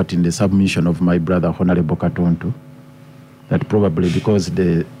comfort in the submission of my brother, Honorable Katonto, that probably because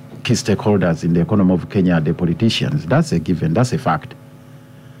the key stakeholders in the economy of Kenya are the politicians, that's a given, that's a fact.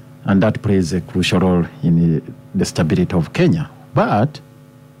 And that plays a crucial role in the stability of Kenya. But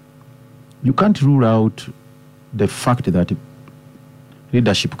you can't rule out the fact that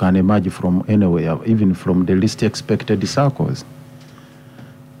leadership can emerge from anywhere, even from the least expected circles.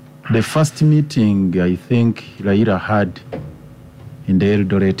 The first meeting I think Raila had in the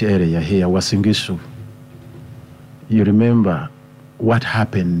Eldoret area here was Singishu. You remember what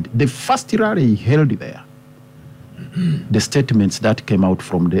happened? The first rally he held there, the statements that came out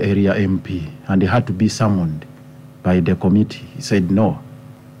from the area MP, and he had to be summoned by the committee. He said, no,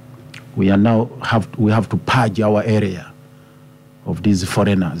 we have to purge our area of these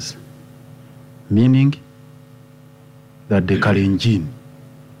foreigners, meaning that the Kalenjin.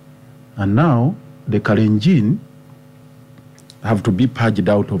 And now the Kalenjin have to be purged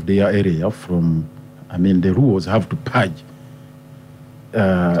out of their area from, the Luos have to purge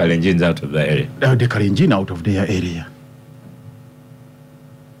Kalenjins out of the area. The Kalenjin out of their area.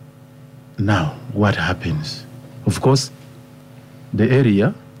 Now, what happens? Of course, the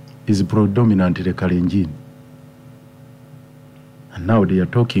area is predominantly Kalenjin. And now they are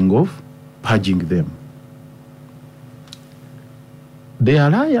talking of purging them. The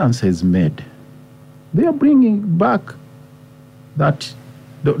alliance is made. They are bringing back that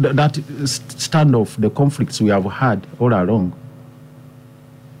standoff, the conflicts we have had all along.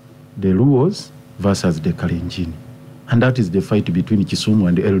 The Luos versus the Kalenjin. And that is the fight between Kisumu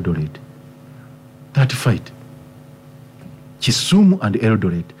and Eldoret. That fight. Kisumu and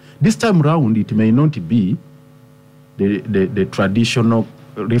Eldoret. This time round, it may not be the traditional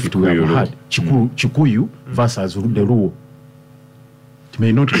rift we have had, Chikuyu versus the Luo. It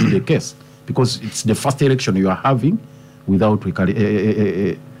may not be the case, because it's the first election you are having without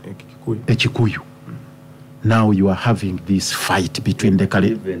a Chikuyu. Now you are having this fight between the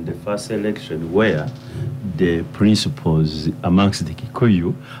Kalenjin. Even the first election where the principals amongst the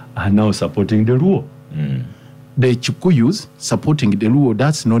Kikuyu are now supporting the Luo. The Chikuyus supporting the Luo,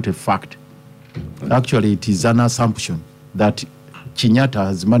 that's not a fact. Actually, it is an assumption that Kenyatta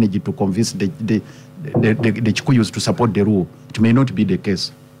has managed to convince the Chikuyus to support the Luo. It may not be the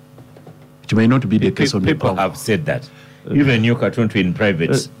case. It may not be the case on the People have said that. Even you, Katonto, in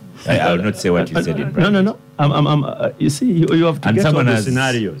private. I will not say what you said in private. No. You see, you have to And get all someone the has-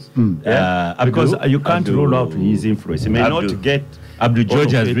 scenarios. Because you can't rule out his influence. He may not get... Abdul all George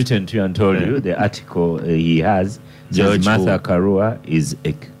of has it. written to you and told you the article he has. George George Martha who? Karua is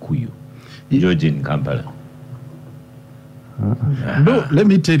a Kikuyu. George in Kampala. No, let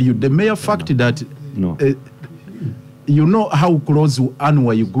me tell you, the mere fact that No. you know how close Anne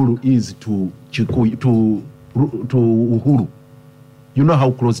Waiguru is to Chikuyu, to Uhuru. You know how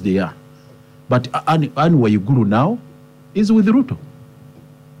close they are. But Anne Waiguru now is with Ruto.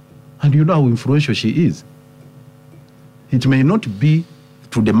 And you know how influential she is. It may not be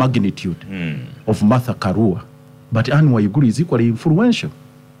to the magnitude of Martha Karua, but Anne Waiguru is equally influential.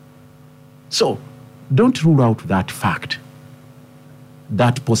 So, don't rule out that fact,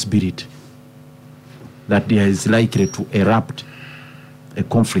 that possibility, that there is likely to erupt a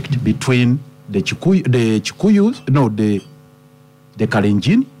conflict between the Chikuyus, the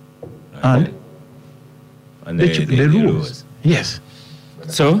Kalenjin and the Luos. Yes.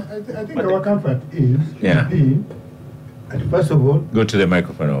 So, I think our comfort is, Yeah. and first of all, go to the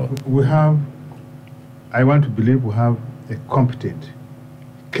microphone. we have, I want to believe we have a competent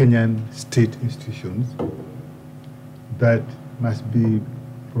Kenyan state institutions that must be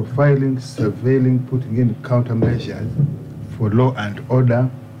profiling, surveilling, putting in countermeasures for law and order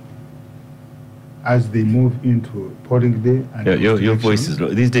as they move into polling day. And Your voice is low.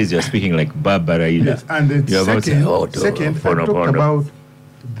 These days you're speaking like Barbara. Yes, and then You're about to say, second, I talked about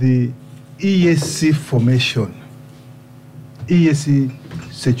the EAC formation, EAC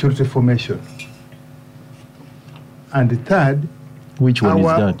security formation. And the third, Which one is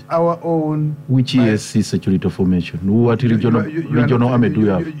that? Our own. Which ESC security formation? What regional army do you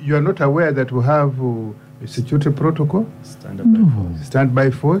have? You are not aware that we have a security protocol, standby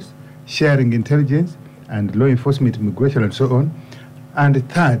force, sharing intelligence, and law enforcement, immigration, and so on. And the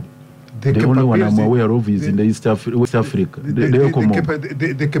third, the only one I'm aware of is in the West Africa.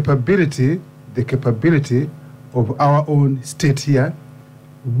 The capability of our own state here,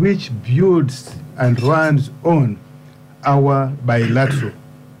 which builds and runs on our bilateral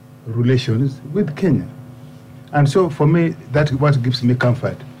relations with Kenya. And so for me, that's what gives me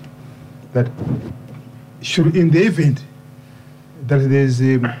comfort. That should, in the event that there's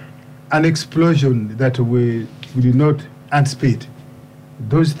an explosion that we do not anticipate,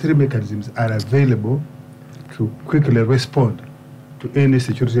 those three mechanisms are available to quickly respond to any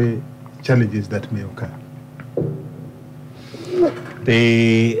security challenges that may occur.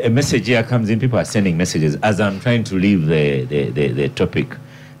 A message here comes in. People are sending messages as I'm trying to leave the topic.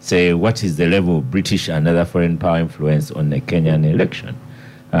 Say, what is the level of British and other foreign power influence on the Kenyan election?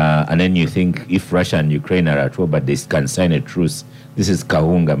 And then you think if Russia and Ukraine are at war, but they can sign a truce. This is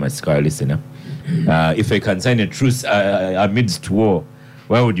Kahunga, my scar listener. If they can sign a truce amidst war,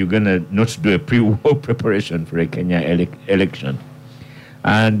 why would you gonna not do a pre-war preparation for a Kenya election?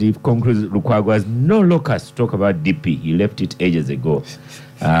 And if concludes, Lukwago has no locus to talk about DP. He left it ages ago.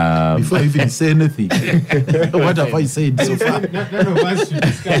 Before I even say anything, what have I said so far? None of us should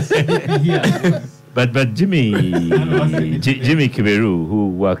discuss DP here. But Jimmy Kiberu, who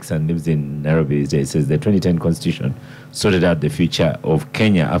works and lives in Nairobi these days, says the 2010 constitution sorted out the future of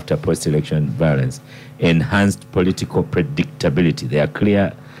Kenya after post-election violence, enhanced political predictability. There are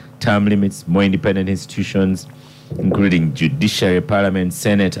clear term limits, more independent institutions, including judiciary, parliament,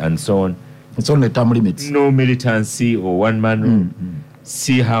 senate, and so on. It's only term limits. No militancy or one-man rule.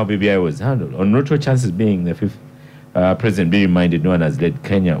 See how BBI was handled. On Ruto chances being the fifth president, be reminded no one has led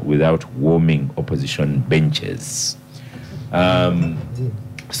Kenya without warming opposition benches. Omolodi,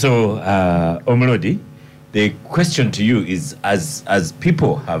 the question to you is, as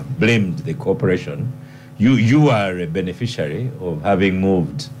people have blamed the corporation, you are a beneficiary of having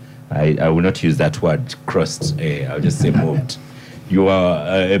moved. I will not use that word, crossed. I'll just say moved. You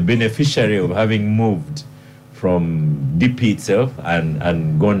are a beneficiary of having moved from DP itself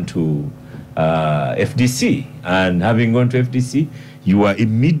and gone to FDC. And having gone to FDC, you are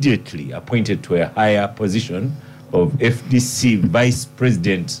immediately appointed to a higher position of FDC Vice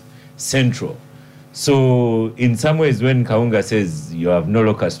President Central. So in some ways, when Kaunga says you have no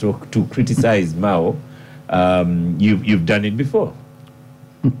locus to criticize Mao, you've done it before.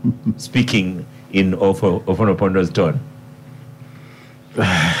 Speaking in Ofonopondo's tone.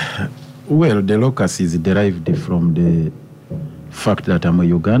 Well, the locus is derived from the fact that I'm a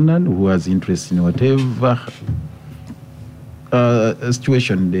Ugandan who has interest in whatever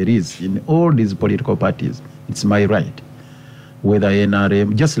situation there is in all these political parties. It's my right. Whether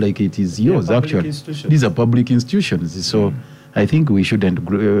NRM, just like it is yours, actually. These are public institutions. So I think we shouldn't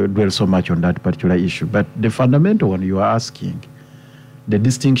dwell so much on that particular issue. But the fundamental one you are asking, the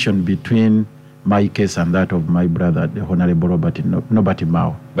distinction between my case and that of my brother, the Honorable Nobati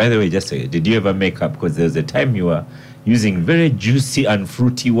Mao. By the way, just say, did you ever make up? Because there's a time you were using very juicy and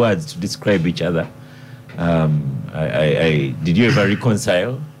fruity words to describe each other. Did you ever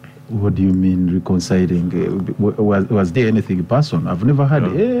reconcile? What do you mean reconciling? Was there anything personal? I've never had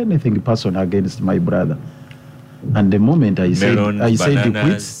anything personal against my brother. And the moment I said the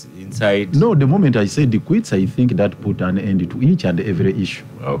quits, inside. No, the moment I said the quits, I think that put an end to each and every issue.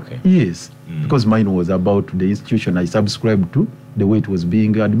 Okay. Yes, because mine was about the institution I subscribed to, the way it was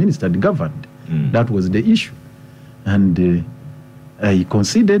being administered, governed. That was the issue. And I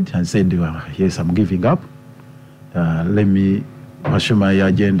conceded and said, yes, I'm giving up. Let me pursue my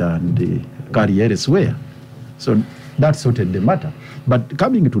agenda and carry elsewhere. So that sorted the matter. But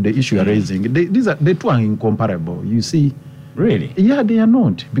coming to the issue you're raising, the two are incomparable. You see. Really? Yeah, they are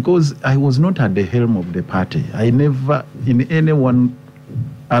not. Because I was not at the helm of the party. I never, at any one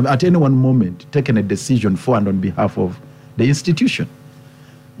moment, taken a decision for and on behalf of the institution.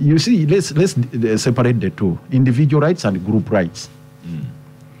 You see, let's separate the two. Individual rights and group rights.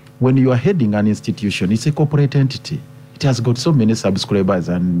 When you are heading an institution, it's a corporate entity. It has got so many subscribers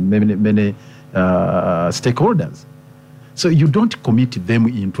and many stakeholders. So you don't commit them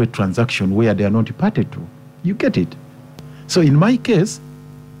into a transaction where they are not party to. You get it? So in my case,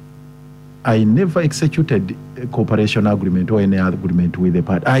 I never executed a cooperation agreement or any agreement with the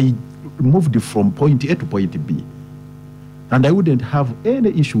party. I moved from point A to point B. And I wouldn't have any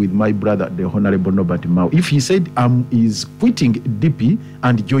issue with my brother, the Honorable Norbert Mao. If he said he's quitting DP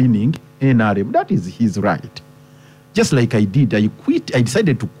and joining NRM, that is his right. Just like I did, I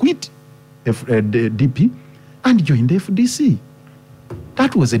decided to quit the DP and join the FDC.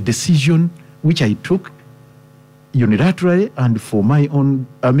 That was a decision which I took unilaterally and for my own,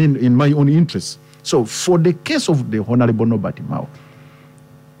 in my own interest. So for the case of the Honorable Norbert Mao,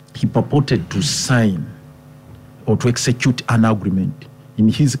 he purported to sign or to execute an agreement in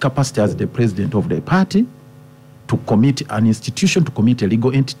his capacity as the president of the party to commit an institution, to commit a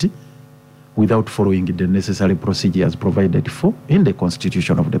legal entity without following the necessary procedures provided for in the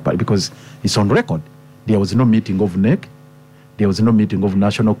constitution of the party, because it's on record. There was no meeting of NEC, there was no meeting of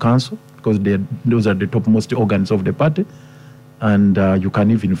National Council, because those are the topmost organs of the party, and you can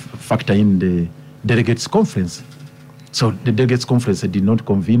even factor in the delegates conference. So the delegates conference did not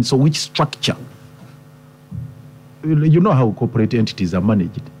convene. So which structure? You know how corporate entities are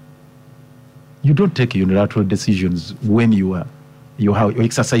managed. You don't take unilateral decisions when you are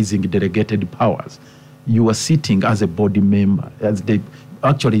exercising delegated powers. You are sitting as a body member, as the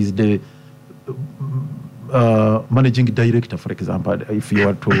managing director, for example, if you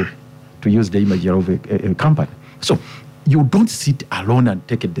are to use the image of a company. So you don't sit alone and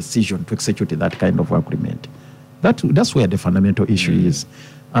take a decision to execute that kind of agreement. That's where the fundamental issue is.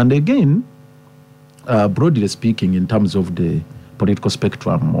 And again, broadly speaking, in terms of the political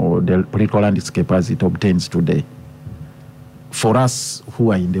spectrum or the political landscape as it obtains today, for us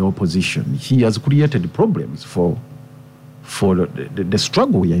who are in the opposition, he has created problems for the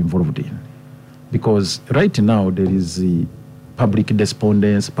struggle we are involved in. Because right now there is public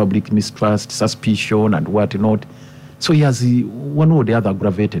despondence, public mistrust, suspicion, and whatnot. So he has one or the other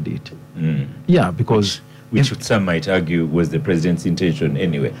aggravated it. Yeah, because... Which some might argue was the president's intention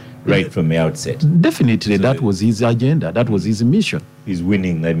anyway, right from the outset. Definitely, so that was his agenda. That was his mission. He's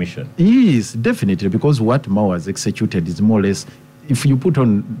winning the mission. He is, definitely, because what Mao has executed is more or less, if you put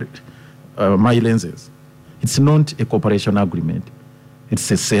on my lenses, it's not a cooperation agreement.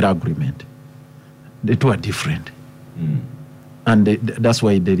 It's a sale agreement. The two are different. And that's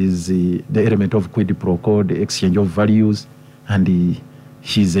why there is the element of quid pro quo, the exchange of values, and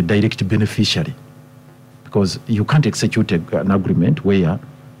he's a direct beneficiary. Because you can't execute an agreement where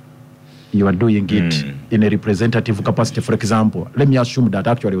you are doing it in a representative capacity. For example, let me assume that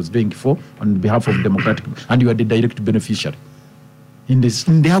actually I was doing it on behalf of Democratic, and you are the direct beneficiary. In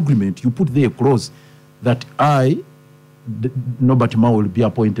the agreement, you put there a clause that Norbert Mao will be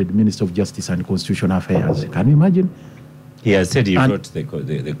appointed Minister of Justice and Constitutional Affairs. Can you imagine? He has said he wrote the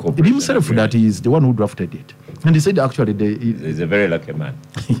corporation himself agreement. That he is the one who drafted it. And he said actually... He's a very lucky man.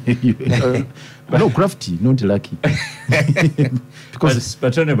 No, crafty, not lucky.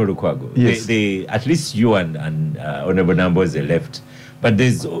 But Honorable Lukwago, yes. At least you and Honorable Namboze left. But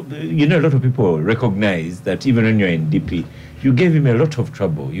there's, a lot of people recognize that even when you're in DP, you gave him a lot of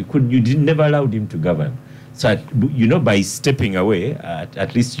trouble. You never allowed him to govern. So, by stepping away,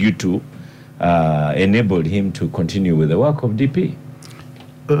 at least you two, enabled him to continue with the work of DP.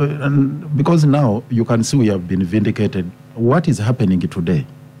 And because now you can see we have been vindicated. What is happening today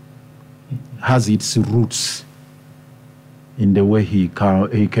has its roots in the way he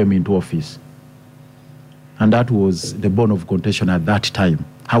came into office. And that was the bone of contention at that time,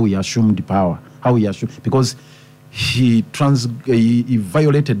 how he assumed power, because he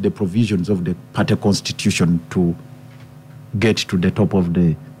violated the provisions of the party constitution to get to the top of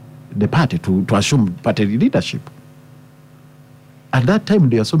the party, to assume party leadership. At that time,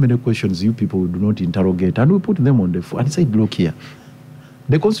 there are so many questions you people do not interrogate, and we put them on the floor and said, look here.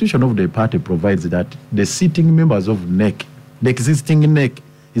 The constitution of the party provides that the sitting members of NEC, the existing NEC,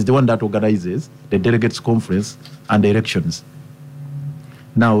 is the one that organizes the delegates conference and the elections.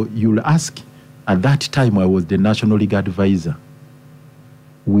 Now, you'll ask, at that time I was the national league advisor.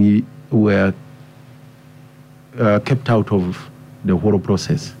 We were kept out of the whole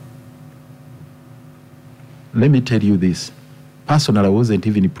process. Let me tell you this. Personally, I wasn't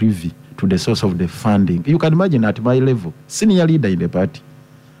even privy to the source of the funding. You can imagine at my level, senior leader in the party,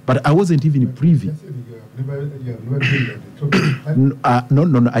 but I wasn't even privy.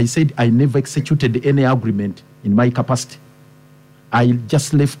 No. I said I never executed any agreement in my capacity. I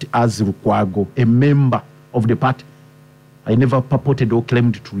just left as Lukwago, a member of the party. I never purported or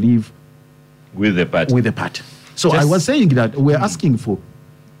claimed to live with the party. So I was saying that we're asking for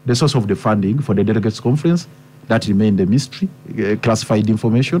the source of the funding for the delegates conference. That remained a mystery, classified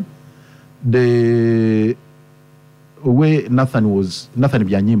information. The way Nathan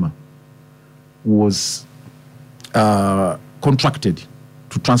Byanyima was contracted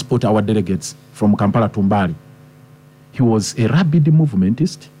to transport our delegates from Kampala to Mbali. He was a rabid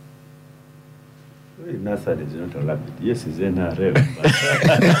movementist. Nathan is not a rabbit. Yes, he's NRM.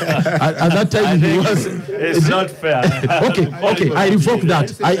 At that time, he was. It's not fair. Okay, I revoke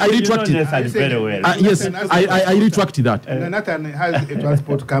that. I retract it. Nathan very well. Yes, I retract that. Nathan has a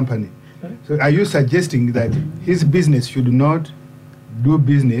transport company. So are you suggesting that his business should not do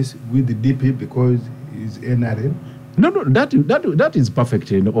business with the DP because he's NRM? No, that is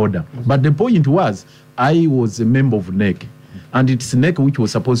perfect in order. But the point was, I was a member of NEC, and it's NEC which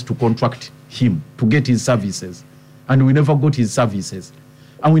was supposed to contract him to get his services, and we never got his services,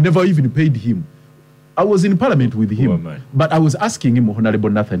 and we never even paid him. I was in parliament with him, but I was asking him, Honorable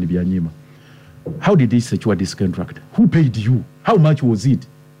Nathan Byanyima, how did he secure this contract? Who paid you? How much was it?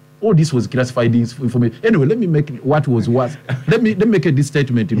 All this was classified information. Anyway, let me make what was worse. let me make this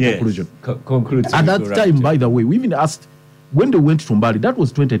statement in conclusion. Conclude. At that time, by the way, we even asked, when they went to Mbali, that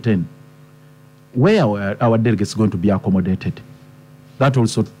was 2010, where our delegates going to be accommodated? That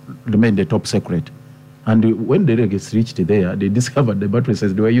also remained a top secret. And when the delegates reached there, they discovered the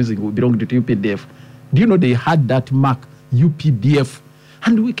mattresses they were using belonged to UPDF. Do you know they had that mark, UPDF?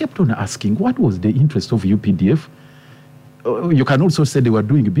 And we kept on asking, what was the interest of UPDF? You can also say they were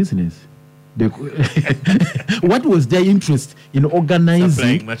doing business. What was their interest in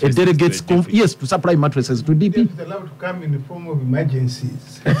organizing a delegates to supply mattresses to DP? It was allowed to come in the form of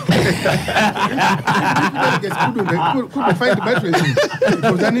emergencies. Delegates couldn't find mattresses.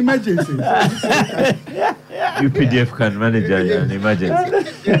 It was an emergency. UPDF can manage an emergency.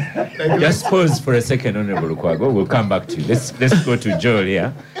 Just pause for a second, Honorable Lukwago. We'll come back to you. Let's go to Joel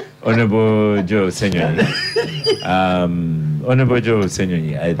here. Honorable Joel Senyonyi. Honorable Joel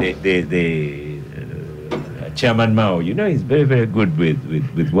Senyonyi, Chairman Mao, you know, he's very, very good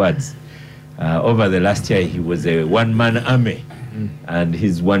with words. Over the last year, he was a one-man army, and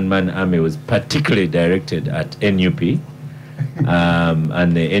his one-man army was particularly directed at NUP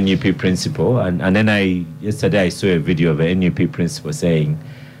and the NUP principal. And then yesterday I saw a video of a NUP principal saying,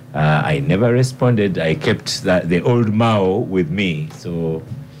 I never responded. I kept the old Mao with me. So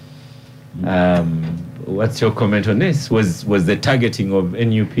what's your comment on this? Was the targeting of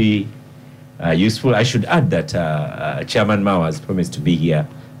NUP useful? I should add that Chairman Mao has promised to be here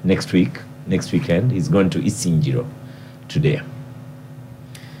next weekend. He's going to Isingiro today.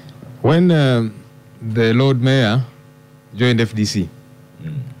 When the Lord Mayor joined FDC,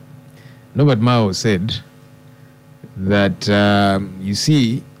 Norbert Mao said that, you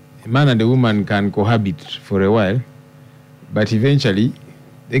see, a man and a woman can cohabit for a while, but eventually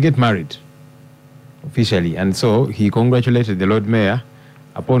they get married officially. And so he congratulated the Lord Mayor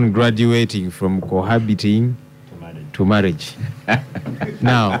upon graduating from cohabiting to marriage.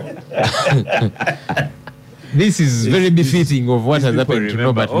 Now, this is very befitting of what has happened to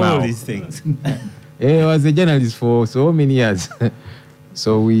Norbert Mao. All these things. He was a journalist for so many years.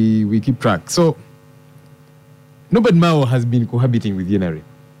 So we keep track. So Norbert Mao has been cohabiting with Yenare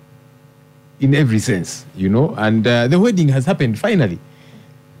in every sense, you know, and the wedding has happened finally.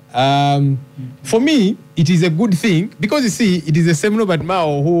 For me, it is a good thing because, you see, it is the same Norbert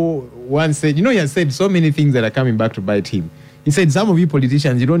Mao who once said, you know, he has said so many things that are coming back to bite him. He said, some of you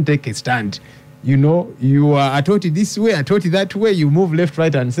politicians, you don't take a stand. You know, you are Atoti this way, Atoti that way, you move left,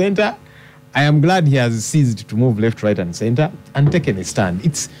 right, and center. I am glad he has ceased to move left, right, and center and taken a stand.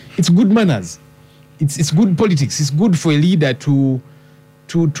 It's good manners. It's good politics. It's good for a leader to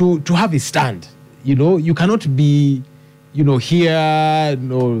have a stand. You know, you cannot be, you know, here,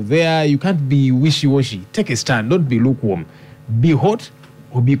 no, there. You can't be wishy-washy. Take a stand. Don't be lukewarm. Be hot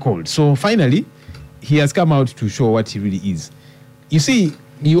or be cold. So finally, he has come out to show what he really is. You see,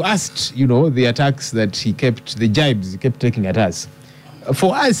 you asked, you know, the attacks that he kept, the jibes he kept taking at us.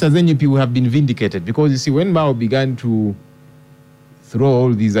 For us as NUP, we have been vindicated because, you see, when Mao began to throw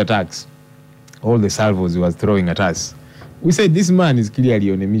all these attacks, all the salvos he was throwing at us, we said this man is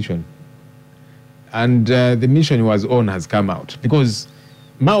clearly on a mission. And the mission he was on has come out. Because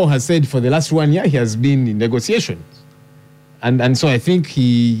Mao has said for the last 1 year he has been in negotiations. And so I think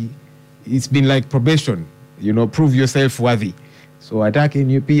it's been like probation, you know, prove yourself worthy. So attack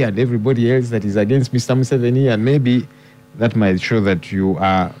NUP and everybody else that is against Mr. Museveni, and maybe that might show that you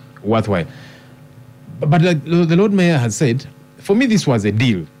are worthwhile. But like the Lord Mayor has said, for me this was a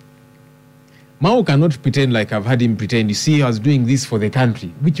deal. Mao cannot pretend like I've had him pretend, you see, I was doing this for the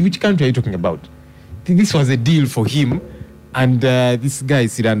country. Which country are you talking about? This was a deal for him and this guy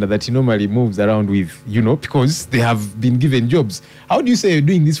Siranda that he normally moves around with, you know, because they have been given jobs. How do you say you're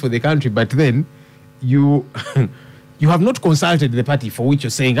doing this for the country, but then you you have not consulted the party for which you're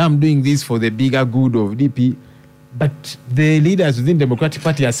saying, I'm doing this for the bigger good of DP, but the leaders within the Democratic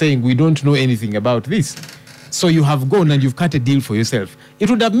Party are saying, we don't know anything about this. So you have gone and you've cut a deal for yourself. It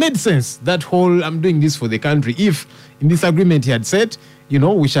would have made sense, that whole I'm doing this for the country, if in this agreement he had said,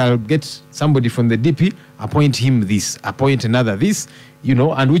 we shall get somebody from the DP, appoint him this, appoint another this,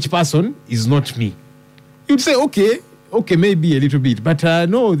 and which person is not me. You'd say, okay, maybe a little bit. But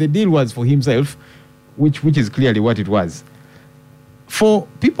no, the deal was for himself, which is clearly what it was. For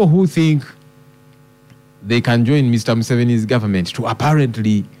people who think they can join Mr. Museveni's government to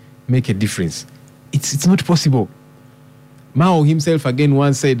apparently make a difference, it's not possible. Mao himself again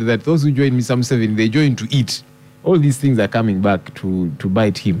once said that those who join Mr. Museveni, they join to eat. All these things are coming back to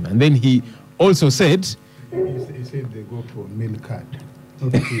bite him. And then he also said... He said they go for milk card.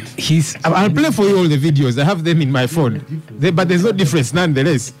 I'll play for you all the videos. I have them in my phone. But there's no difference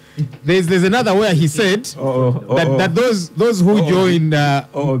nonetheless. There's another where he said that those who join...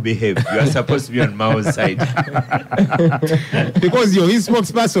 behave. You are supposed to be on Mao's side. Because you're his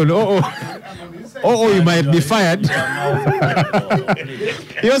spokesperson. You might be fired.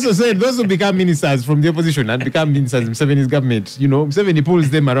 He also said those who become ministers from the opposition and become ministers in Museveni's government, Museveni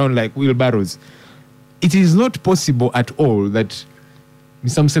pulls them around like wheelbarrows. It is not possible at all that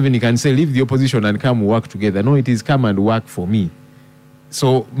Mr. Museveni can say, leave the opposition and come work together. No, it is come and work for me.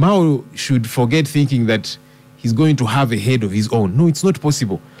 So Mao should forget thinking that he's going to have a head of his own. No, it's not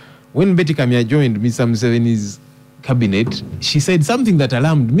possible. When Betty Kamya joined Mr. Museveni's cabinet, she said something that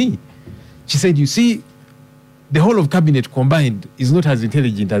alarmed me. She said, you see, the whole of cabinet combined is not as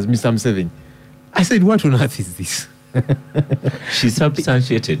intelligent as Mr. Museveni. I said, what on earth is this? She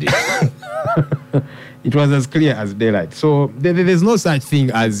substantiated it. It was as clear as daylight. So there's no such thing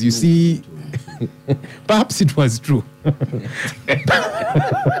as, you see, perhaps it was true. But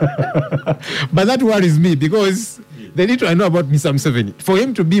that worries me, because the little I know about Mr. Museveni, for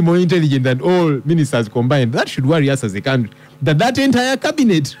him to be more intelligent than all ministers combined, that should worry us as a country. That entire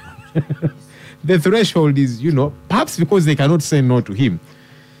cabinet, the threshold is, perhaps because they cannot say no to him.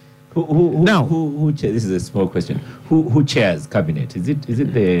 Who this is a small question. Who chairs cabinet? Is it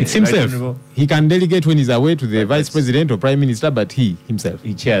the? It's himself. He can delegate when he's away to the vice president or prime minister, but he himself.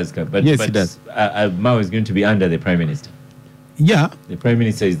 He chairs cabinet. Yes, he does. Mao is going to be under the prime minister. Yeah. The prime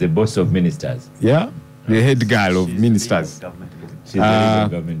minister is the boss of ministers. Yeah. The head girl of ministers. She's the head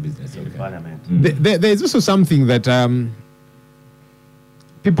of government business. Okay. There is also something that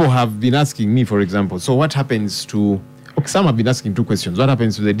people have been asking me, for example. So what happens to... Okay, some have been asking two questions. What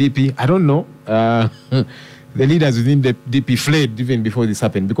happens to the DP? I don't know. The leaders within the DP fled even before this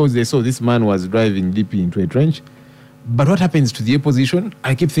happened, because they saw this man was driving DP into a trench. But what happens to the opposition?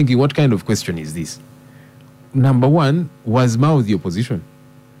 I keep thinking, what kind of question is this? Number one, was Mao the opposition?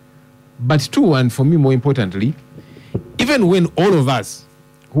 But two, and for me more importantly, even when all of us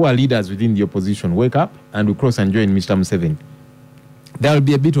who are leaders within the opposition wake up and we cross and join Mr. Museveni, there will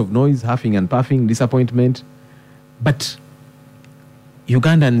be a bit of noise, huffing and puffing, disappointment. But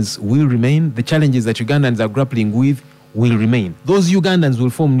Ugandans will remain. The challenges that Ugandans are grappling with will remain. Those Ugandans will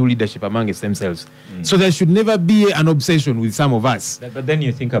form new leadership amongst themselves. So there should never be an obsession with some of us. But then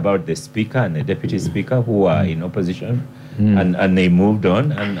you think about the speaker and the deputy speaker who are in opposition, and they moved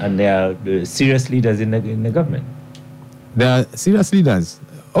on, and they are serious leaders in the government. They are serious leaders.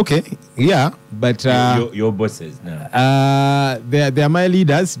 Okay, yeah, but... your bosses now. They are my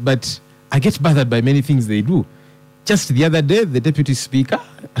leaders, but I get bothered by many things they do. Just the other day, the deputy speaker,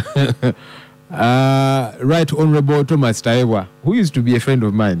 Right Honorable Thomas Taewa, who used to be a friend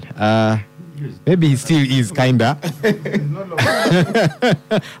of mine, maybe he still is, kinda.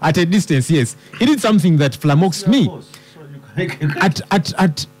 At a distance, yes. He did something that flummoxed me.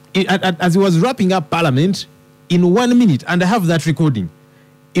 As he was wrapping up Parliament, in 1 minute, and I have that recording,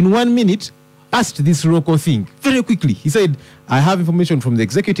 in 1 minute, asked this ROCO thing very quickly. He said, I have information from the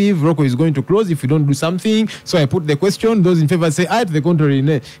executive, ROCO is going to close if you don't do something. So I put the question, those in favor say aye, to the contrary,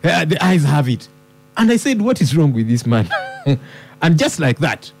 the ayes have it. And I said, what is wrong with this man? And just like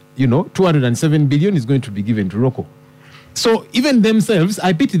that, 207 billion is going to be given to ROCO. So even themselves,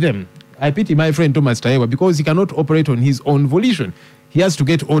 I pity them. I pity my friend Thomas Taewa, because he cannot operate on his own volition. He has to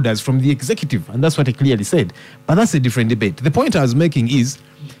get orders from the executive, and that's what he clearly said. But that's a different debate. The point I was making is,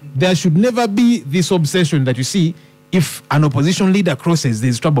 there should never be this obsession that you see, if an opposition leader crosses,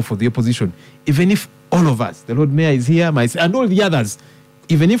 there's trouble for the opposition. Even if all of us, the Lord Mayor is here, and all the others,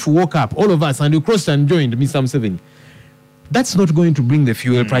 even if we woke up, all of us, and we crossed and joined Mr. Museveni, that's not going to bring the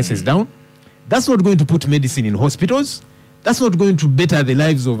fuel prices down. That's not going to put medicine in hospitals. That's not going to better the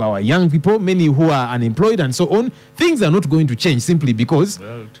lives of our young people, many who are unemployed and so on. Things are not going to change simply because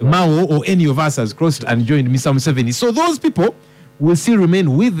Mao or any of us has crossed and joined Mr. Museveni. So those people will still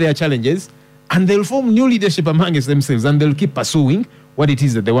remain with their challenges, and they'll form new leadership amongst themselves, and they'll keep pursuing what it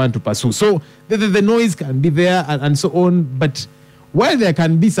is that they want to pursue. So the noise can be there and so on, but while there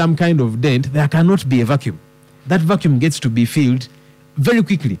can be some kind of dent, there cannot be a vacuum. That vacuum gets to be filled very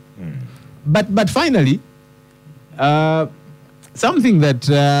quickly. But finally, something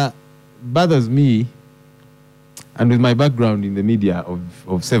that bothers me, and with my background in the media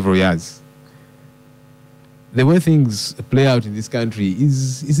of several years, the way things play out in this country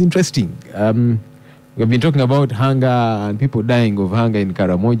is interesting. We've been talking about hunger and people dying of hunger in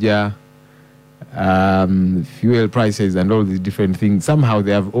Karamoja, fuel prices and all these different things. Somehow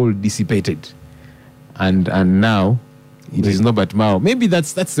they have all dissipated. And now it is Norbert Mao. Maybe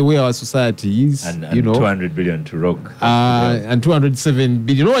that's the way our society is. And you know, 200 billion to rock. and 207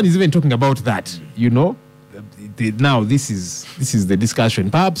 billion. No one is even talking about that. You know, now this is the discussion.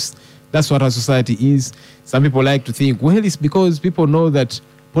 Perhaps that's what our society is. Some people like to think, well, it's because people know that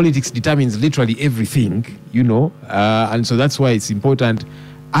politics determines literally everything. You know, and so that's why it's important.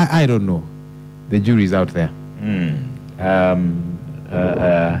 I don't know. The jury is out there.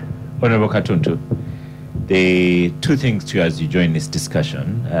 Honorable Katuntu, the two things to you as you join this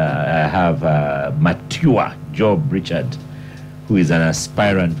discussion. I have Matua Job Richard, who is an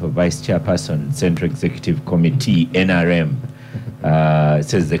aspirant for Vice Chairperson, Central Executive Committee, NRM.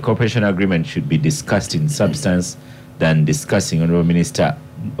 Says the cooperation agreement should be discussed in substance than discussing Honorable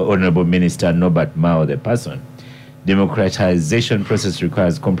Minister Norbert Mao, the person. Democratization process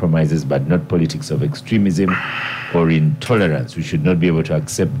requires compromises, but not politics of extremism or intolerance. We should not be able to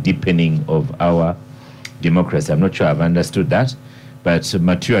accept deepening of our democracy. I'm not sure I've understood that, but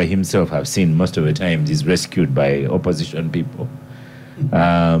Matua himself, I've seen most of the times, is rescued by opposition people.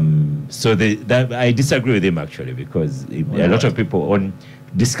 So I disagree with him actually, because a lot of people on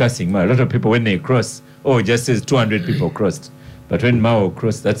discussing Mao, a lot of people when they cross, it just says 200 people crossed, but when Mao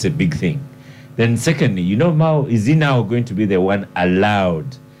crossed, that's a big thing. Then secondly, you know, Mao, is he now going to be the one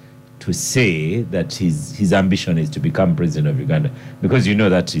allowed to say that his ambition is to become president of Uganda? Because you know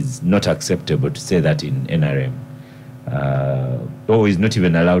that is not acceptable to say that in NRM. Or is not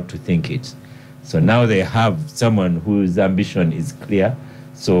even allowed to think it. So now they have someone whose ambition is clear.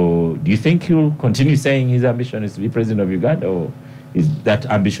 So do you think he'll continue saying his ambition is to be president of Uganda, or is that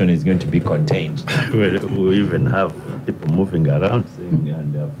ambition is going to be contained? We even have people moving around saying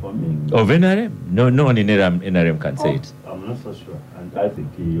and they're forming. Of NRM? No one in NRM can say it. I'm not so sure. And I think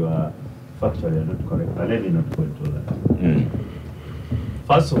you are factually not correct. But let me not go into that.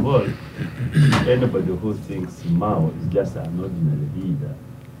 First of all, anybody who thinks Mao is just an ordinary leader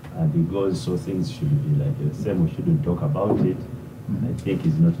and he goes, so things should be like the same, we shouldn't talk about it, I think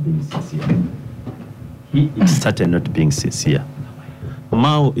he's not being sincere. He is certainly not being sincere.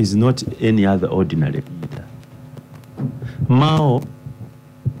 Mao is not any other ordinary leader. Mao,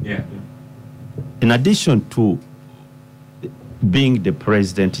 in addition to being the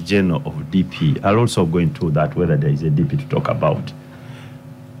President General of DP, I'll also go into that, whether there is a DP to talk about.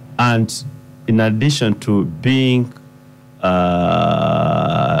 And in addition to being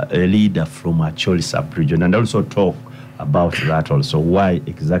a leader from Acholi sub-region, and also talk about that also, why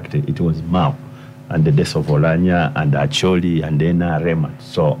exactly it was Mao and the death of Olanya and Acholi and NRM and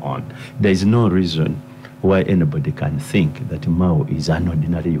so on. There is no reason why anybody can think that Mao is an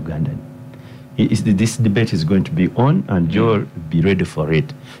ordinary Ugandan. This debate is going to be on, and you'll be ready for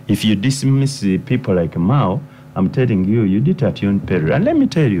it. If you dismiss people like Mao, I'm telling you, you did it at your own peril. And let me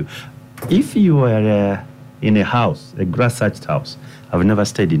tell you, if you are in a house, a grass-thatched house, I've never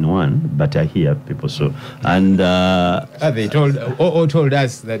stayed in one, but I hear people so. And they told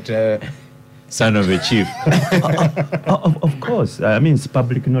us that son of a chief. Of course. I mean, it's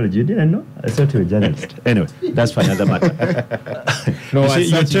public knowledge. You didn't know? I thought you were a journalist. Anyway, that's for another matter. No,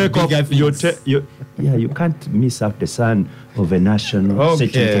 you can't miss out the son of a national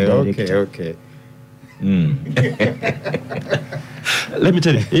security director. Okay. Let me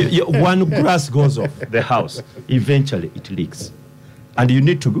tell you, one grass goes off the house, eventually it leaks. And you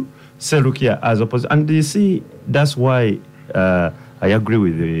need to say, look here, as opposed. And you see, that's why I agree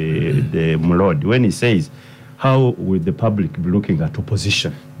with the Mulod when he says, how will the public be looking at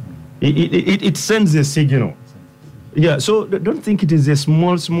opposition? It sends a signal. Yeah, so don't think it is a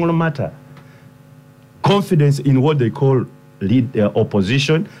small matter. Confidence in what they call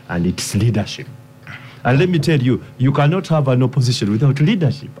opposition and its leadership. And let me tell you, you cannot have an opposition without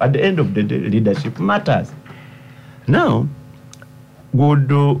leadership. At the end of the day, leadership matters. Now,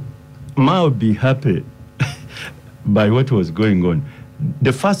 would Mao be happy by what was going on?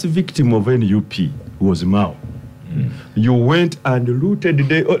 The first victim of NUP was Mao. You went and looted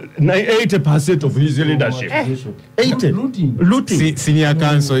the 80% of his leadership. 80. Looting. Senior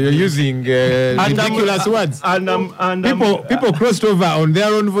counsel, you're using ridiculous words. People crossed over on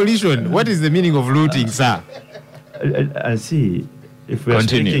their own volition. What is the meaning of looting, sir? And see, if we are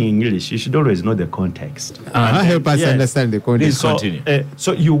Continue. speaking English, you should always know the context. Help us understand the context. Please continue.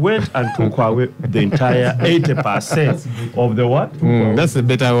 So you went and took away the entire 80% of the what? That's a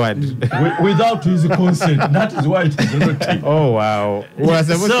better word. Without his consent. That is why it is looting. Oh, wow. We are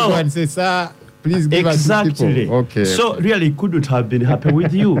supposed to go and say, sir, please give us these Exactly. people. Okay. So really, it couldn't have been happy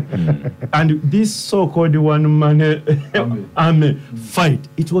with you. And this so-called one-man army fight,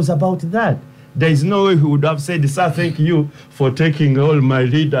 it was about that. There is no way he would have said, sir, thank you for taking all my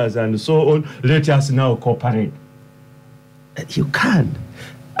leaders and so on. Let us now cooperate. You can't.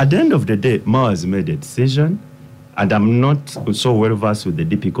 At the end of the day, Mao has made a decision, and I'm not so well versed with the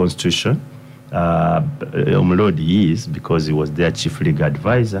DP constitution. Omlodi is, because he was their chief legal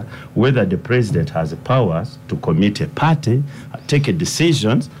advisor, whether the president has the powers to commit a party, take a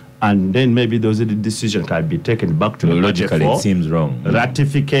decisions, and then maybe those decisions can be taken back to the Logically, for it seems wrong.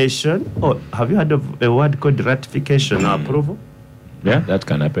 ratification. Oh, have you heard of a word called ratification or approval? Yeah, that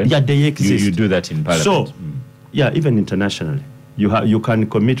can happen. Yeah, they exist. You do that in parliament. So, yeah, even internationally, you can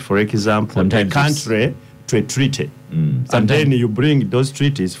commit, for example, Sometimes a country to a treaty, and Sometimes- then you bring those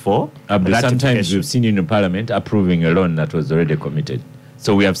treaties for Sometimes ratification. we've seen in parliament approving a loan that was already committed.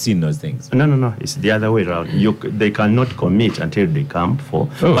 So we have seen those things. No. It's the other way around. They cannot commit until they come for.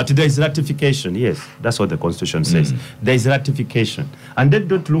 Oh. But there is ratification. Yes, that's what the Constitution says. There is ratification, and then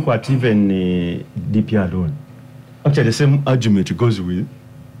don't look at even DP alone. Actually, the same argument goes with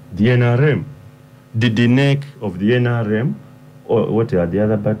the NRM. Did the neck of the NRM, or what are the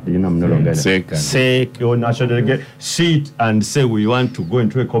other party? I'm no longer SEC or National sit and say we want to go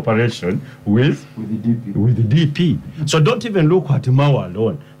into a cooperation with the DP. So don't even look at Mao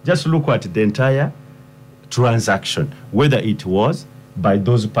alone. Just look at the entire transaction, whether it was by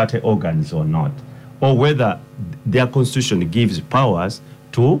those party organs or not, or whether their constitution gives powers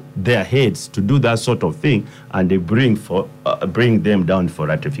to their heads to do that sort of thing, and they bring them down for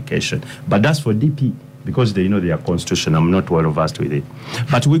ratification. But that's for DP, because they know their constitution. I'm not well versed with it.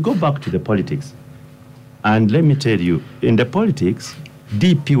 But we go back to the politics. And let me tell you, in the politics,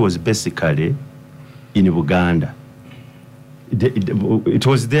 DP was basically in Uganda. It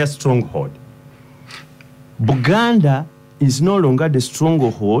was their stronghold. Buganda is no longer the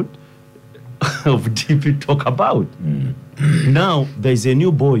stronghold of DP talk about. Now there's a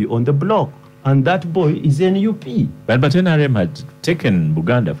new boy on the block, and that boy is NUP. But NRM had taken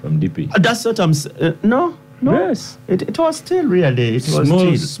Buganda from DP. That's what I'm saying. No. Yes. It was still really, it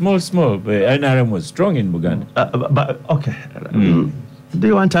was Small. But NRM was strong in Buganda. but okay. Do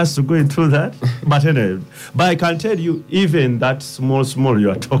you want us to go into that? But anyway, but I can tell you, even that small you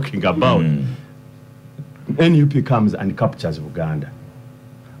are talking about, NUP comes and captures Uganda,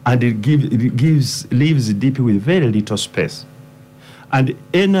 and it leaves DP with very little space. And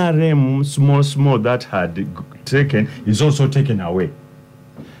NRM small that had taken is also taken away.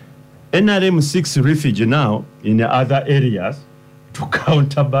 NRM seeks refuge now in other areas to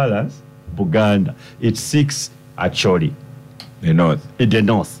counterbalance Buganda. It seeks Acholi. The North. In the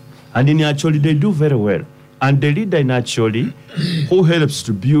North. And in Acholi, they do very well. And the leader in Acholi, who helps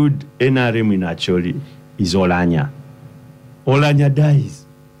to build NRM in Acholi, is Olanya. Olanya dies.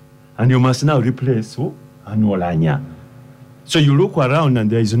 And you must now replace who? And Olanya. So you look around and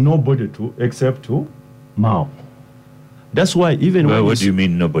there is nobody except Mao. That's why even Well, what do you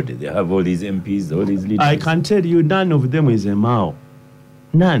mean nobody? They have all these MPs, all these leaders. I can tell you, none of them is a Mao.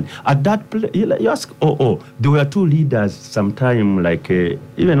 None. At that place, you ask, there were two leaders sometime, like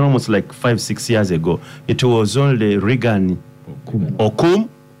even almost like 5-6 years ago. It was only Reagan, Okum,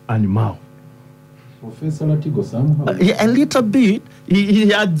 and Mao. Professor Latigo somehow. A little bit. He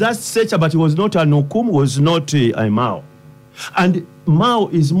had that stature, but he was not an Okum, was not a Mao. And Mao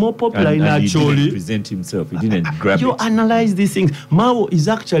is more popular in and he didn't Acholi. present himself. He didn't grab You it. analyze these things. Mao is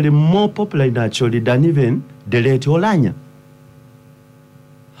actually more popular in Acholi than even the late Olanya.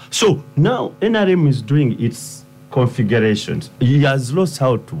 So now NRM is doing its configurations. He has lost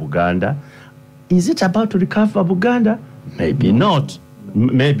out to Buganda. Is it about to recover Buganda? Maybe not.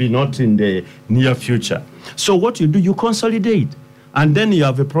 Maybe not in the near future. So what you do, you consolidate. And then you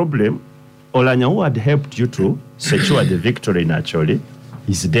have a problem. Olanya, who had helped you to secure the victory naturally,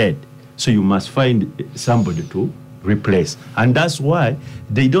 is dead. So you must find somebody to replace. And that's why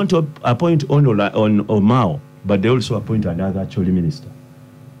they don't appoint on Mao, but they also appoint another Acholi minister.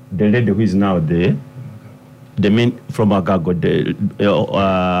 The lady who is now the main from Agago,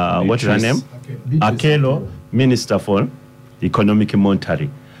 what's her name? Akelo Minister for Economic and Monetary.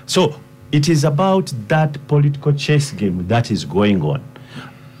 So it is about that political chess game that is going on.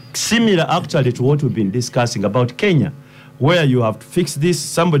 Similar actually to what we've been discussing about Kenya, where you have to fix this.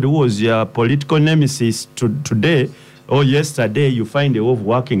 Somebody who was your political nemesis today or yesterday, you find a way of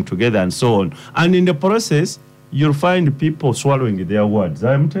working together and so on. And in the process, you'll find people swallowing their words.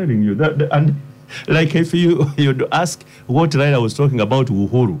 I'm telling you that. And like if you'd ask what Raila was talking about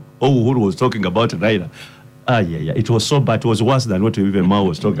Uhuru, or Uhuru was talking about Raila, it was so bad. It was worse than what even Mao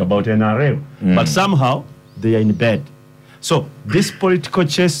was talking about NRM. But somehow they are in bed. So this political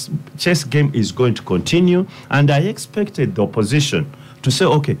chess game is going to continue, and I expected the opposition to say,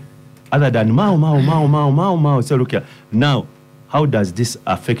 okay, other than Mao, say, look here, now how does this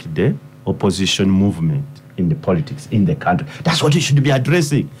affect the opposition movement in the politics in the country? That's what you should be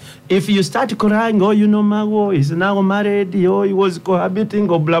addressing. If you start crying, Mao is now married, he was cohabiting,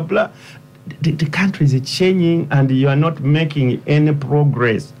 or blah blah, the country is changing, and you are not making any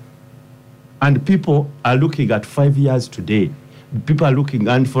progress. And people are looking at 5 years today. People are looking,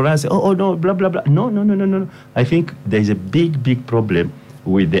 and for us, no, blah, blah, blah. No. I think there is a big problem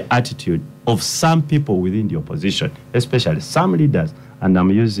with the attitude of some people within the opposition, especially some leaders. And I'm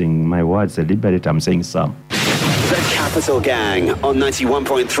using my words deliberately, I'm saying some. The Capital Gang on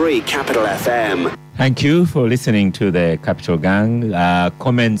 91.3 Capital FM. Thank you for listening to the Capital Gang.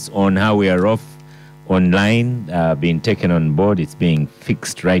 Comments on how we are off online being taken on board. It's being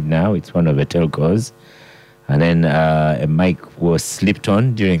fixed right now. It's one of the telcos. And then a mic was slipped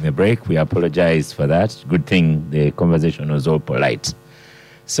on during the break. We apologize for that. Good thing the conversation was all polite.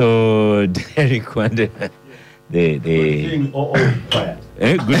 So, Derek, quiet. Good thing.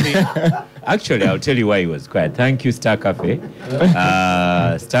 Actually, I'll tell you why he was quiet. Thank you, Star Cafe.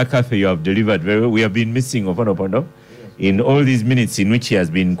 Star Cafe, you have delivered very well. We have been missing Opondo. In all these minutes in which he has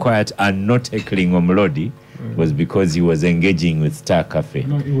been quiet and not heckling Omlodi was because he was engaging with Star Cafe.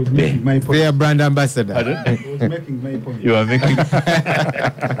 No, he was making my point. They are brand ambassador. He was making my point. You are making...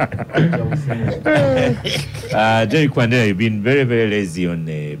 Derek Wandera, you've been very, very lazy on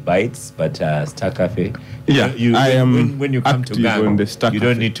the bites, but Star Cafe... Yeah, when you come to Gang, you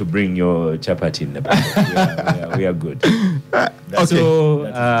don't need to bring your chapati in the bag. We are good. Okay. So...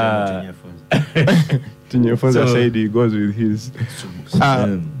 Tinyofonza said he goes with his...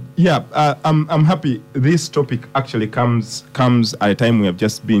 I'm happy. This topic actually comes at a time we have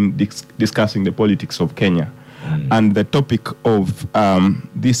just been discussing the politics of Kenya. And the topic of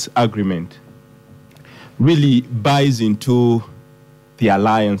this agreement really buys into the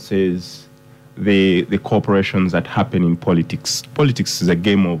alliances, the cooperations that happen in politics. Politics is a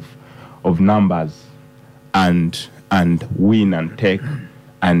game of numbers and win and take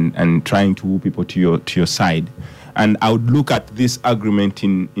and trying to woo people to your side. And I would look at this agreement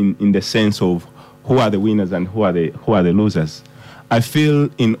in the sense of who are the winners and who are the losers. I feel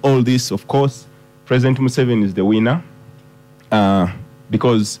in all this, of course, President Museveni is the winner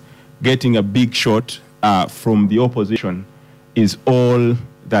because getting a big shot from the opposition is all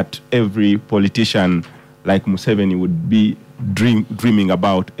that every politician like Museveni would be dreaming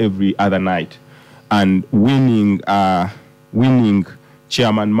about every other night. And winning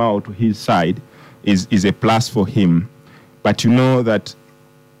Chairman Mao to his side is a plus for him. But you know that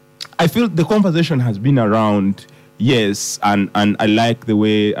I feel the conversation has been around, yes, and I like the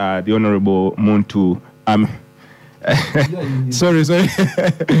way the Honorable Muntu, sorry,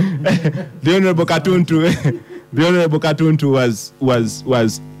 the Honorable Katuntu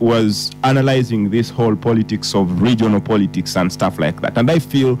was analyzing this whole politics of regional politics and stuff like that. And I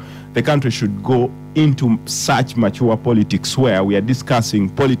feel the country should go into such mature politics where we are discussing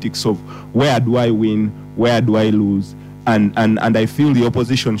politics of where do I win, where do I lose, and I feel the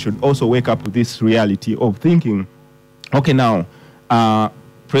opposition should also wake up to this reality of thinking, okay, now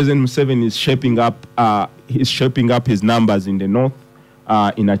President Museveni is shaping up his numbers in the north,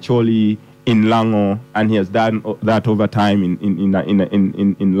 in Acholi, in Lango, and he has done that over time in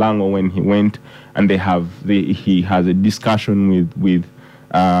Lango when he went, and he has a discussion with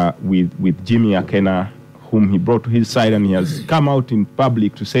Jimmy Akena, whom he brought to his side, and he has come out in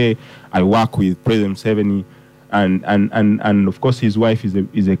public to say, I work with President Museveni, and of course his wife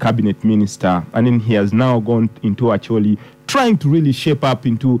is a cabinet minister, and then he has now gone into actually trying to really shape up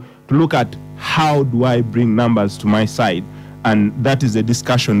to look at how do I bring numbers to my side, and that is a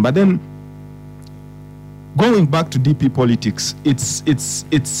discussion. But then going back to DP politics, it's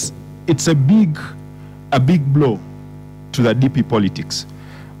a big blow to the DP politics.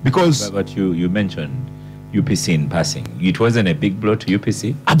 Because but you mentioned UPC in passing. It wasn't a big blow to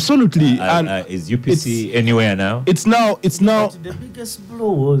UPC. Absolutely. Is UPC anywhere now? It's now. But the biggest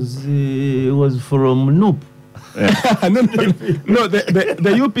blow was from NUP. No, the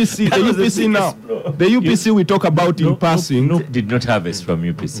UPC, the UPC we talk about in passing. No, did not harvest from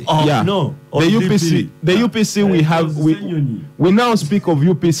UPC. Oh, Yeah. no. The UPC we now speak of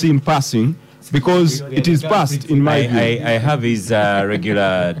UPC in passing because it is passed in my view. I have his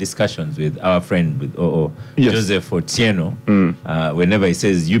regular discussions with our friend with Yes. Joseph Otieno. Whenever he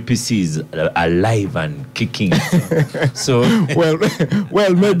says UPC is alive and kicking, so well,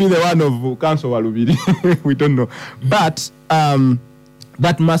 maybe the one of Council Walubidi, we don't know. But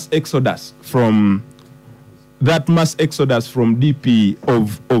that mass exodus from DP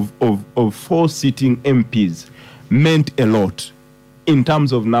of 4 sitting MPs meant a lot in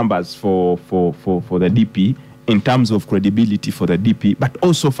terms of numbers for the DP, in terms of credibility for the DP, but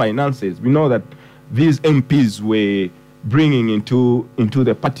also finances. We know that these MPs were bringing into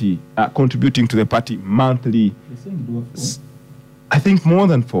the party, contributing to the party monthly. I think more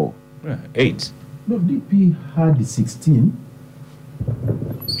than 4. 8. No, DP had 16.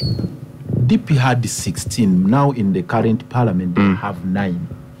 DP had 16. Now in the current parliament, they have 9.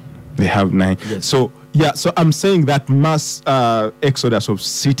 They have 9. Yes. So I'm saying that mass exodus of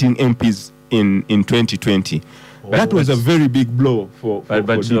sitting MPs in 2020, that was a very big blow for But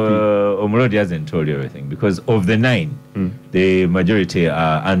DP. Omolodi hasn't told you everything because of the 9, the majority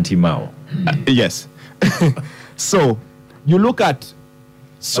are anti-Mao. Yes. So you look at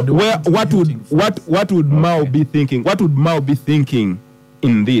what would Mao be thinking? What would Mao be thinking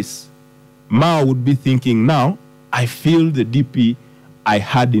in this? Mao would be thinking, now I feel the DP I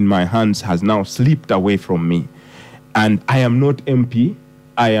had in my hands has now slipped away from me, and I am not MP.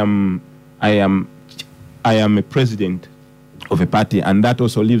 I am a president of a party, and that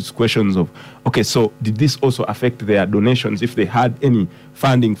also leaves questions of, okay, so did this also affect their donations if they had any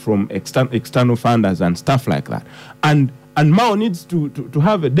funding from external funders and stuff like that? And Mao needs to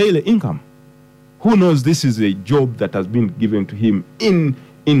have a daily income. Who knows? This is a job that has been given to him in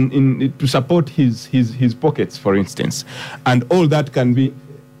to support his pockets, for instance, and all that can be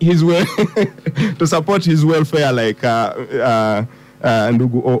his to support his welfare, like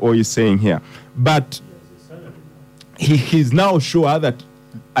Ndugu O is saying here. But he's now sure that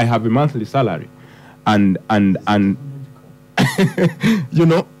I have a monthly salary, and you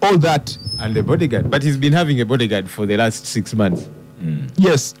know, all that. And the bodyguard. But he's been having a bodyguard for the last 6 months.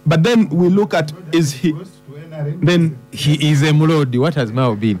 Yes, but then we look at, is he? Then He is a Mulodi. What has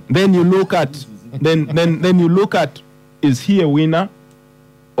Mao been? then you look at, then you look at, is he a winner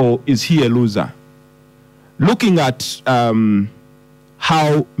or is he a loser? Looking at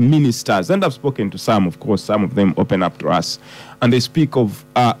how ministers, and I've spoken to some, of course, some of them open up to us, and they speak of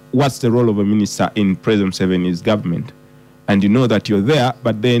what's the role of a minister in President Museveni's government. And you know that you're there,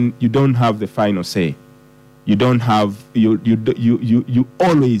 but then you don't have the final say. You don't have, you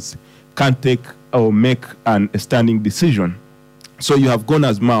always can't take or make a standing decision. So you have gone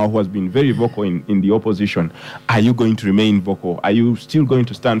as Mao, who has been very vocal in the opposition. Are you going to remain vocal? Are you still going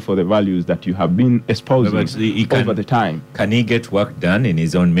to stand for the values that you have been espousing over the time? Can he get work done in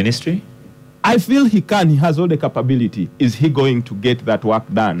his own ministry? I feel he can. He has all the capability. Is he going to get that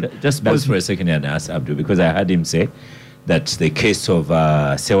work done? Just pause for a second and ask Abdul, because I heard him say that the case of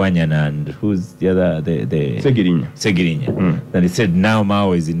Sewanyana and who's the other, the Segirinya. That he said now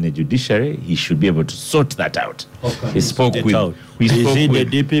Mao is in the judiciary, he should be able to sort that out. He spoke Get with out. he Is spoke he the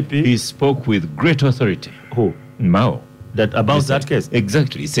with DPP? He spoke with great authority. Who? Mao. That about that case?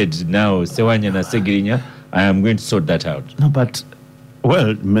 Exactly. He said now Sewanyana Segirinya, I am going to sort that out. No, but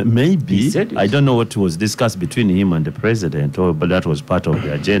well, maybe. He said it. I don't know what was discussed between him and the president, but that was part of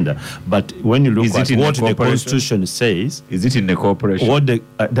the agenda. But when you look Is it at in what the the cooperation? Constitution says, Is it in the cooperation? what the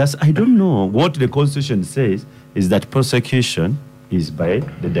I don't know what the Constitution says is that prosecution is by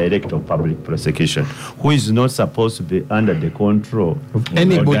the Director of Public Prosecution, who is not supposed to be under the control of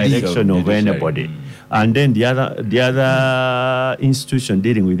Anybody. or direction of Judiciary. anybody. And then the other institution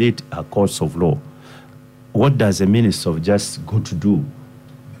dealing with it are courts of law. What does a minister of justice go to do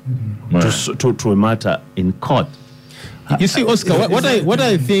to a matter in court? You see, Oscar, what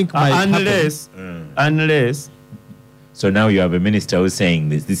I think might happen. Unless So now you have a minister who's saying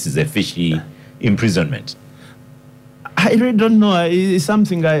this is a fishy imprisonment. I really don't know. It's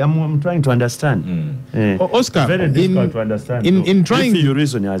something I'm trying to understand. Oscar, Very difficult to understand. in trying- if you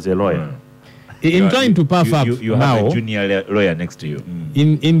reason as a lawyer. In trying to puff up you have Mao, a junior lawyer next to you.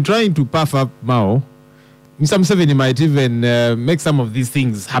 in trying to puff up Mao, Mr. Museveni might even make some of these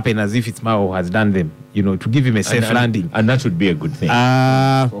things happen as if it's Mao who has done them, you know, to give him a safe landing. And that would be a good thing.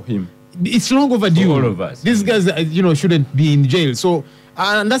 For him. It's long overdue. For all of us. These guys, shouldn't be in jail. So,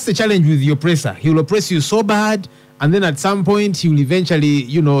 and that's the challenge with the oppressor. He will oppress you so bad And then at some point, he will eventually,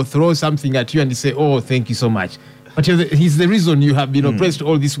 throw something at you and say, oh, thank you so much. But he's the reason you have been oppressed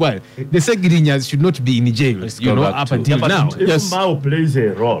all this while. The Segirinyas should not be in jail, up until now. If Mao plays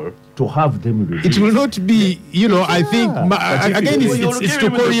a role to have them revealed, it will not be, I think, again, it's to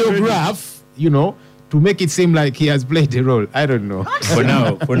choreograph, to make it seem like he has played a role. I don't know.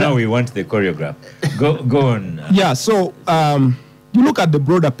 For now, we want the choreograph. Go on. Yeah, so you look at the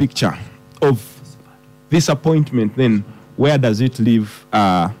broader picture of this appointment, then where does it leave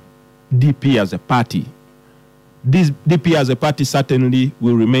DP as a party? This DP as a party certainly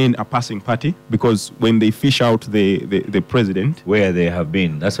will remain a passing party, because when they fish out the president, Where they have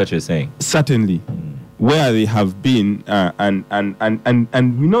been, that's what you're saying. certainly where they have been, and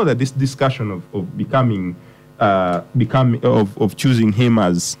we know that this discussion of becoming of choosing him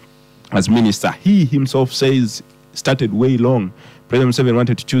as minister, he himself says started way long. President Museveni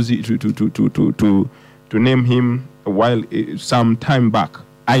wanted to choose it, to name him a while, some time back.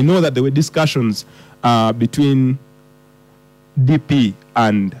 I know that there were discussions between DP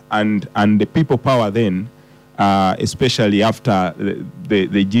and the people power then, especially after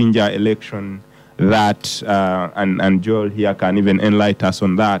the Ginger election, that and Joel here can even enlighten us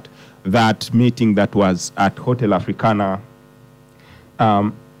on that meeting that was at Hotel Africana,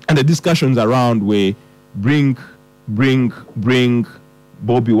 and the discussions around were bring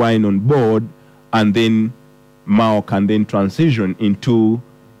Bobby Wine on board, and then Mao can then transition into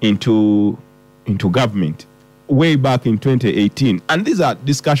government way back in 2018. And these are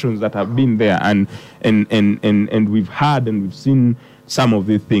discussions that have been there, and we've heard and we've seen some of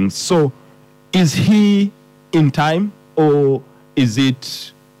these things. So is he in time, or is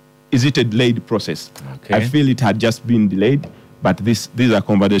it a delayed process? Okay. I feel it had just been delayed, but these are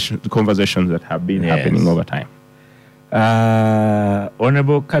conversations that have been happening over time.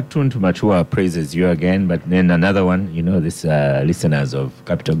 Honorable Katuntu Machua praises you again, but then another one, this listeners of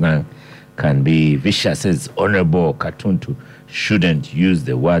Capital Gang can be vicious, says Honorable Katuntu shouldn't use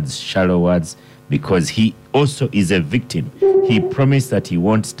the words, shallow words, because he also is a victim. He promised that he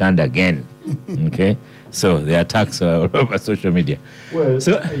won't stand again. Okay? So the attacks are all over social media. Well,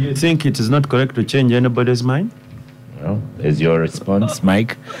 So- you think it is not correct to change anybody's mind? Well, there's your response,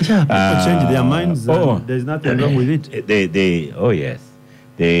 Mike. Yeah, people change their minds. oh. There's nothing wrong with it.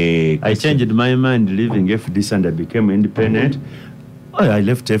 I changed my mind leaving FDC and I became independent. I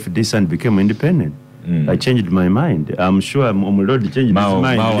left FDC and became independent. I changed my mind. I'm sure Omolodi changed Mao- his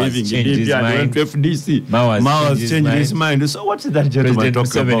mind Mao has leaving changed his DP and mind. went to FDC. Mao has changed his his mind. So what's that gentleman President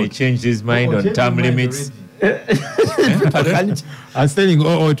talking Museveni about? changed his mind on term limits. I was telling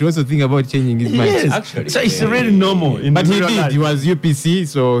to also think about changing his mind. Yes, Actually, so it's really normal. In But he real did. life. He was UPC,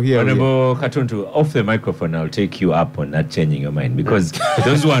 so here we are. Honorable Katuntu, off the microphone, I'll take you up on that changing your mind, because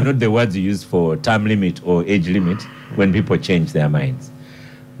those who are not the words you use for term limit or age limit when people change their minds.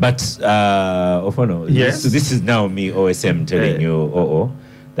 But, Ofono, Yes? this is now me, OSM, telling you,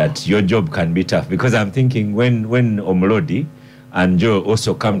 that your job can be tough, because I'm thinking when Omolodi and Joe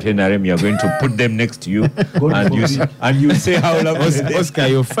also come to NRM, you're going to put them next to you and you say how long. Oscar,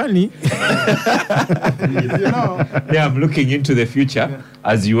 you're funny. Yeah, I'm looking into the future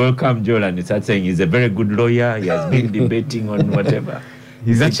as you welcome Joel and you start saying he's a very good lawyer. He has been debating on whatever.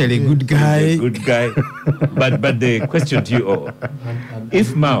 He's actually a good guy. He's a good guy. But the question to you,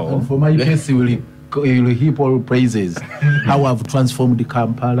 if Mao, And for my case, he will heap all praises. How I've transformed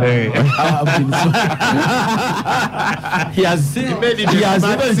Kampala. How I've been He has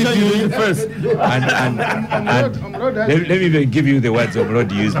even seen you first. and let me even give you the words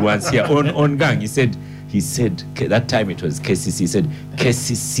Omolodi used once here on Gang. He said that time it was KCC. He said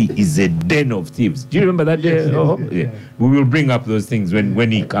KCC is a den of thieves. Do you remember that day? Yeah. We will bring up those things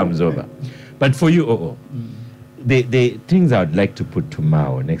when he comes over. But for you, the things I would like to put to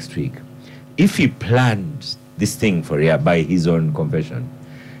Mao next week, if he planned this thing for year by his own confession,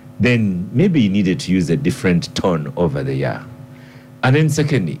 then maybe he needed to use a different tone over the year. And then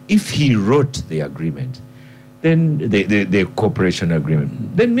secondly, if he wrote the agreement, then the cooperation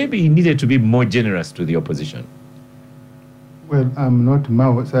agreement, then maybe he needed to be more generous to the opposition. Well, I'm not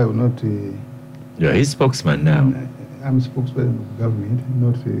Mao, so I will not. You're his spokesman now. I'm a spokesperson of government,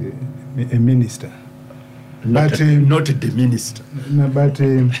 not a minister. Not the minister. No, but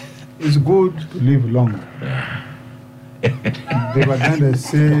it's good to live longer. The Baganda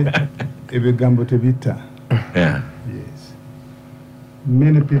say, "Ebigambo tebita." Yeah. Yes.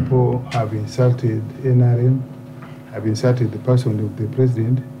 Many people have insulted NRM, have insulted the person of the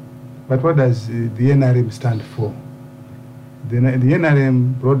president. But what does the NRM stand for? The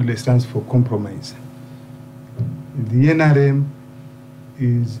NRM broadly stands for compromise. The NRM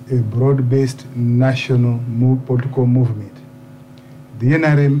is a broad-based national political movement. The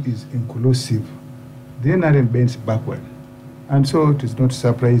NRM is inclusive. The NRM bends backward. And so it is not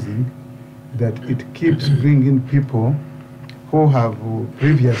surprising that it keeps bringing people who have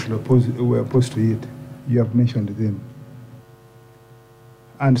previously were opposed to it. You have mentioned them.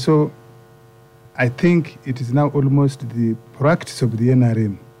 And so I think it is now almost the practice of the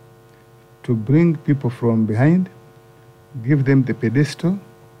NRM to bring people from behind, give them the pedestal,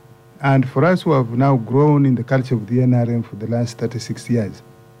 and for us who have now grown in the culture of the NRM for the last 36 years,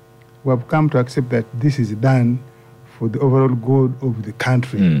 we have come to accept that this is done for the overall good of the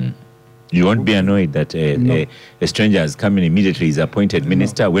country. You won't be annoyed that a stranger has come in immediately, is appointed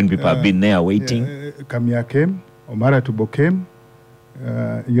minister when people have been there waiting? Kamia came, Omara Tubo came.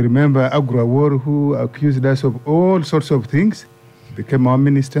 You remember Agua War, who accused us of all sorts of things, became our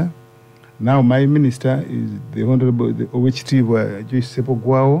minister. Now my minister is the Honorable OHT Joyce Sepo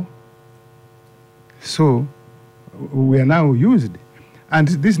Guao. So we are now used. And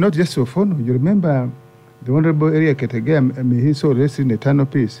this is not just for fun. You remember the Honorable Area Ketegea, may he so rest in eternal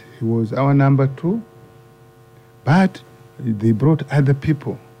peace. He was our number 2. But they brought other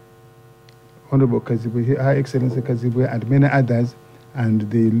people. Honorable Kazibwe, Her Excellency Kazibwe, and many others, and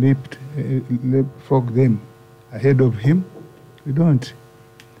they leapfrogged them ahead of him. We don't.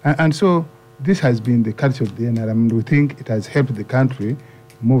 And so this has been the culture of the NRM, and we think it has helped the country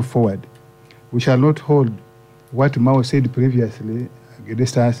move forward. We shall not hold what Mao said previously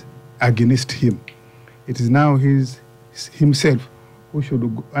against us, against him. It is now himself who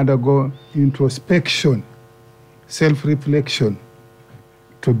should undergo introspection, self-reflection,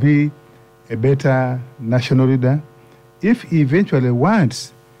 to be a better national leader. If he eventually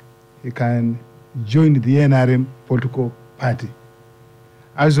wants, he can join the NRM political party.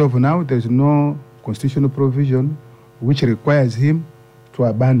 As of now, there is no constitutional provision which requires him to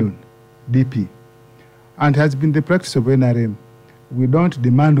abandon DP. And it has been the practice of NRM. We don't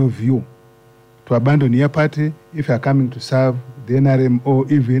demand of you to abandon your party if you are coming to serve the NRM or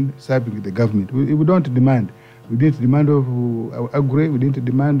even serving the government. We don't demand. We didn't demand of Agre, we didn't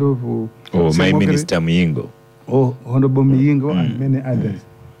demand of... my Minister Muyingo. Or Honorable Muyingo and many others.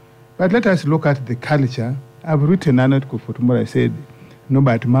 But let us look at the culture. I've written an article for tomorrow. I said,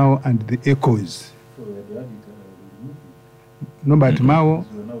 Norbert Mao and the Echoes. Norbert Mao...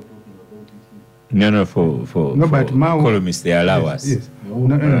 No, for Norbert Mao, columnists, they allow us. Yes.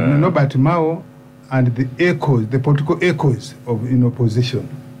 Norbert Mao and the echoes, the political echoes of in opposition.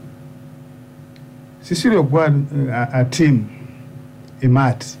 Cecilia Guad, a team,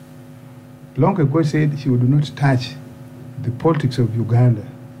 Imat, long ago said she would not touch the politics of Uganda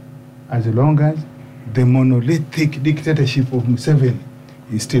as long as the monolithic dictatorship of Museveni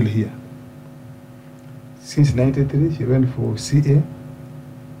is still here. Since 1993, she ran for CA.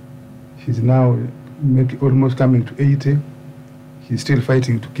 She's now almost coming to 80. She's still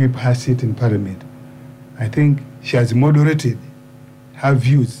fighting to keep her seat in parliament. I think she has moderated her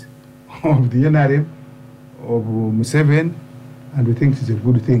views of the NRM, of Museveni, and we think it's a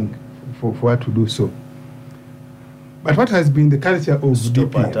good thing for her to do so. But what has been the culture of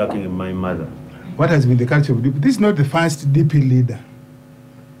DP? Stop attacking my mother. What has been the culture of DP? This is not the first DP leader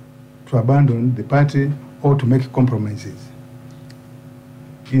to abandon the party or to make compromises.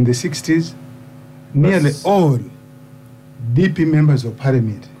 In the 60s, nearly all DP members of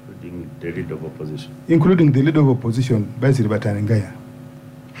parliament, including the leader of opposition, including the leader of opposition, Basil Batanengaya,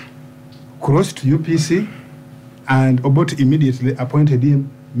 crossed to UPC, and Obote immediately appointed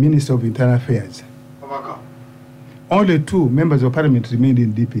him Minister of Internal Affairs. Only 2 members of parliament remained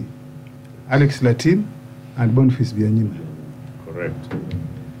in DP, Alex Latin and Boniface Byanyima. Correct.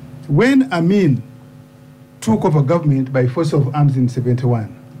 When Amin took over government by force of arms in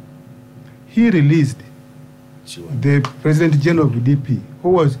 1971, he released the President General of DP, who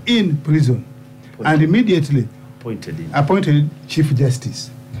was in prison, and immediately appointed Chief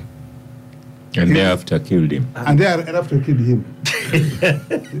Justice. And thereafter killed him. And thereafter killed him.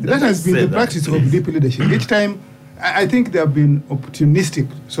 That has been the practice of DP leadership. Each time, I think they have been opportunistic,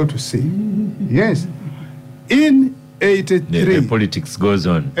 so to say. Yes. In 83... The politics goes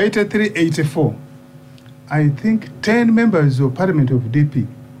on. 83, 84, I think 10 members of parliament of DP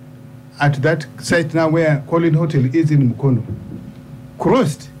at that site now where Colin Hotel is in Mukono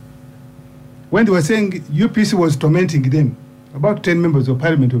crossed when they were saying UPC was tormenting them. About 10 members of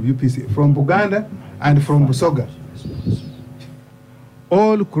parliament of UPC from Buganda and from Busoga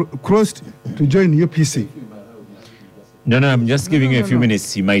all crossed to join UPC. No, I'm just giving you a few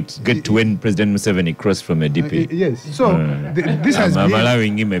minutes. He might get to when President Museveni crossed from a DP. Yes. So this has I'm been...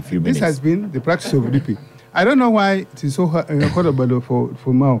 allowing him a few minutes. This has been the practice of DP. I don't know why it is so horrible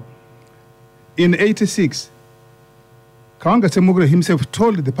for Mao. In 86, Kawanga Semogre himself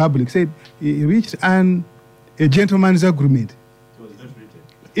told the public, said he reached a gentleman's agreement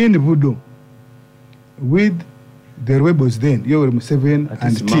in Voodoo with the rebels then, Yoweri Museveni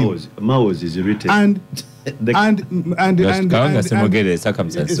and team. Mao's is written. And Kawanga Semogre,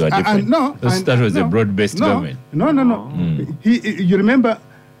 circumstances were different. That was a broad-based government. No. You remember,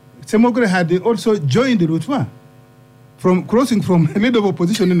 Semogre had also joined the Rutwa from crossing from leader of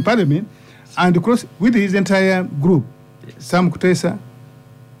opposition in parliament and cross with his entire group. Sam Kutesa,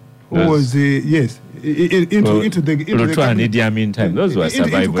 who was into the Rutwa and Idi Amin time. Those were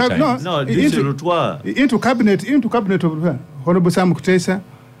survival times. Into cabinet of Rutwa. Honorable Sam Kutesa,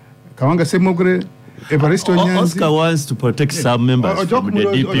 Kawanga Semogre, Evaristo Nyanzi. Oscar wants to protect some members from the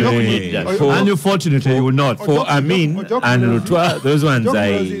DP. Unfortunately, you will not. For Amin and Rutwa, those ones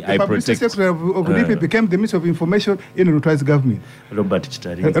I protect. The secretary of DP became the Minister of Information in Rutwa's government. Robert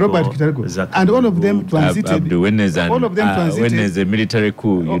Kitariko. And all of them transited. When there's a military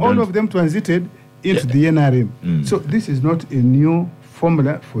coup, all of them transited into the NRM. So this is not a new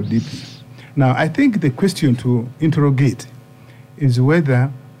formula for DP. Now, I think the question to interrogate is whether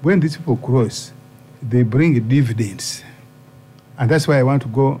when these people cross, they bring dividends. And that's why I want to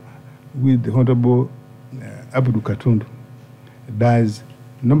go with the Honorable Abdul Katundu. Does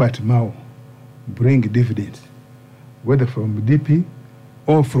Norbert Mao bring dividends, whether from DP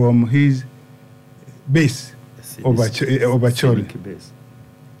or from his base of Acholi?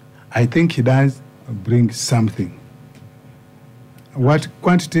 I think he does bring something. What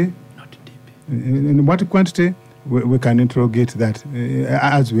quantity? Not DP. In what quantity? We can interrogate that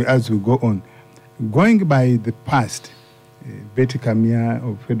as we go on. Going by the past, Betty Kamia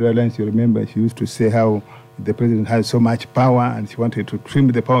of Federal Alliance, you remember, she used to say how the president has so much power and she wanted to trim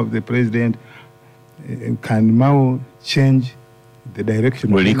the power of the president. Can Mao change the direction?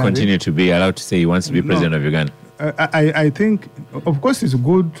 Will he continue to be allowed to say he wants to be president of Uganda? I think, of course, it's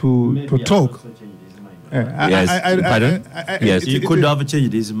good to talk. Yes, he could have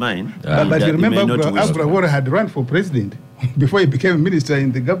changed his mind. But you remember, Abra Wara had run for president before he became minister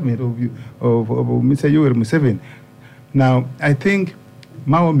in the government of Mr. Yoweri Museveni. Now, I think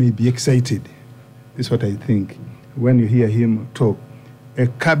Mao may be excited. This is what I think when you hear him talk. A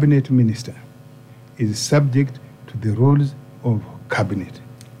cabinet minister is subject to the rules of cabinet.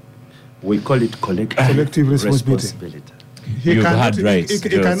 We call it collective responsibility. He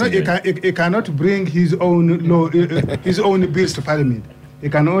cannot bring his own law, his own bills to parliament. He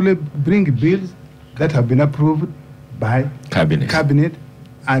can only bring bills that have been approved by cabinet,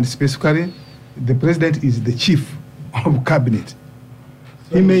 and specifically, the president is the chief of cabinet.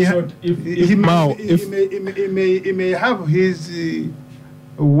 So he may have his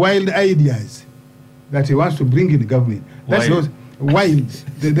wild ideas that he wants to bring in the government. That's wild.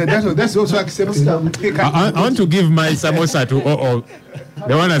 That's also accepted. I want to give my samosa to OO,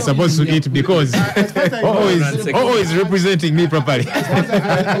 the one I'm supposed to eat, because OO is representing me properly.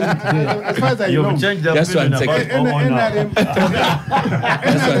 As far as I know, just one second.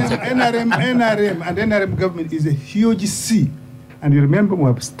 NRM and NRM government is a huge sea. And you remember, we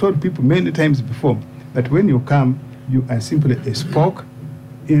have told people many times before that when you come, you are simply a spoke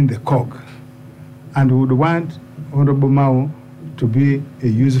in the cog. And we would want Honorable Mao to be a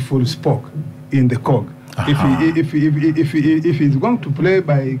useful spoke in the cog. If he's going to play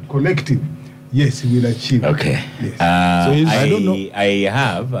by collective, yes, he will achieve. Okay. Yes. I don't know. I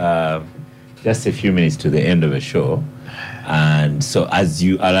have just a few minutes to the end of the show, and so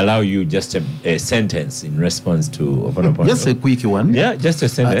I'll allow you just a sentence in response to just a quick one. Yeah, just a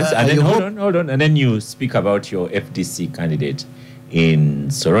sentence, and then hold on, and then you speak about your FDC candidate in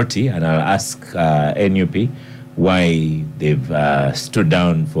Soroti, and I'll ask NUP why they've stood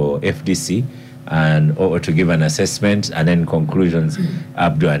down for FDC, and or to give an assessment, and then conclusions.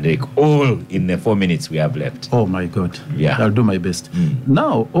 Abdul and Rick, all in the 4 minutes we have left. Oh my God! Yeah, I'll do my best.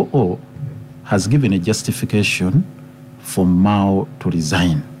 Now, OO has given a justification for Mao to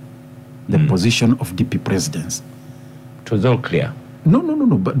resign the position of DP presidency. It was all clear. No.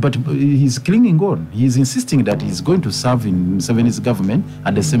 But he's clinging on. He's insisting that he's going to serve in Museveni's government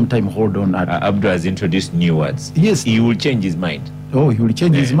at the same time hold on. Abdul has introduced new words. Yes. He will change his mind. Oh, he will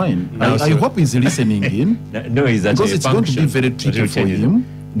change his mind. I hope he's listening in. No, he's actually because it's going to be very tricky for him.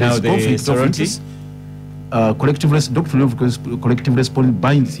 Now the Soroti, doctrine of collective response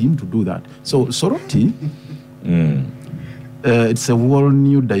binds him to do that. So Soroti, it's a whole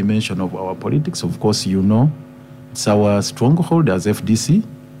new dimension of our politics. Of course, you know, it's our stronghold as FDC.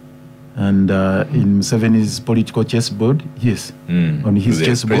 And in Museveni's political chessboard, yes, on his The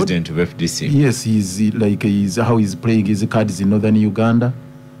chessboard, president of FDC. yes, he's how he's playing his cards in northern Uganda.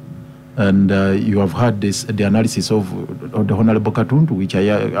 And you have heard the analysis of the Honorable Katuntu, which I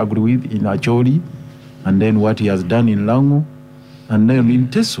agree with, in Acholi, and then what he has done in Lango. And then in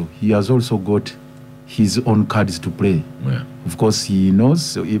Teso, he has also got his own cards to play. Yeah. Of course, he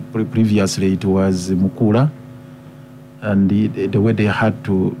knows previously it was Mukula, and the way they had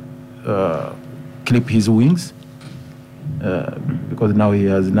to clip his wings, because now he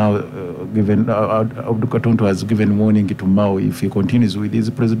has given, Abdul Katuntu has given warning to Mao. If he continues with his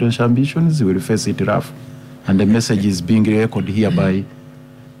presidential ambitions, he will face it rough. And the message is being echoed here by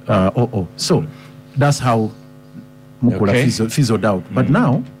So that's how Mukula fizzled out. But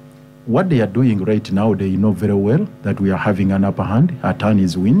now, what they are doing right now, they know very well that we are having an upper hand. Atan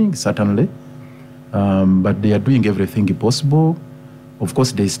is winning, certainly. But they are doing everything possible. Of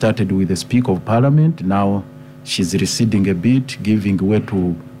course, they started with the Speaker of Parliament. Now she's receding a bit, giving way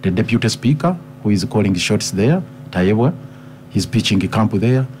to the Deputy Speaker, who is calling shots there, Tayewa. He's pitching a camp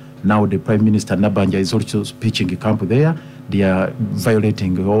there. Now the Prime Minister Nabanja is also pitching a camp there. They are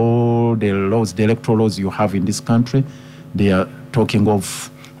violating all the laws, the electoral laws you have in this country. They are talking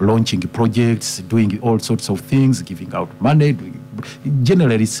of launching projects, doing all sorts of things, giving out money.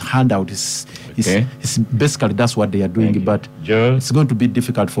 Generally, it's handout. It's basically that's what they are doing. But Joe? it's going to be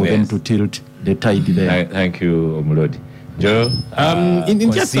difficult for them to tilt the tide there. Thank you, Omulodi. Joe?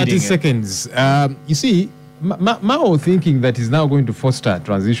 In just 30 seconds, you see, Mao thinking that he's now going to foster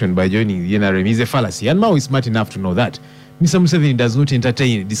transition by joining the NRM is a fallacy. And Mao is smart enough to know that. Mr. Museveni does not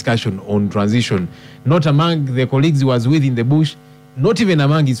entertain a discussion on transition, not among the colleagues he was with in the bush, not even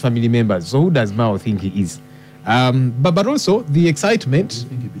among his family members. So who does Mao think he is? But also the excitement,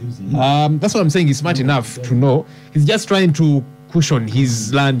 that's what I'm saying, he's smart enough to know. He's just trying to cushion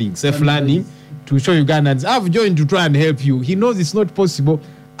his landing, safe landing, to show Ugandans, I've joined to try and help you. He knows it's not possible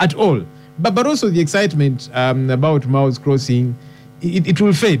at all. But also the excitement about Mao's crossing, it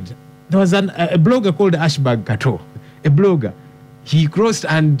will fade. There was a blogger called Ashbag Kato, a blogger. He crossed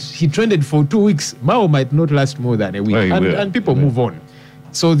and he trended for 2 weeks. Mao might not last more than a week, and people move on.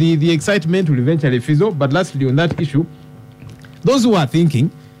 So the excitement will eventually fizzle. But lastly, on that issue, those who are thinking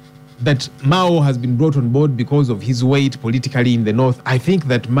that Mao has been brought on board because of his weight politically in the north, I think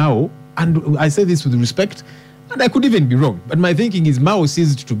that Mao, and I say this with respect, and I could even be wrong, but my thinking is Mao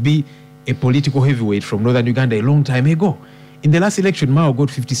ceased to be a political heavyweight from northern Uganda a long time ago. In the last election, Mao got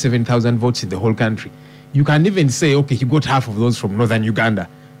 57,000 votes in the whole country. You can even say, okay, he got half of those from northern Uganda,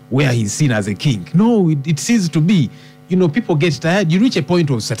 where he's seen as a king. No, it ceased to be. You know, people get tired. You reach a point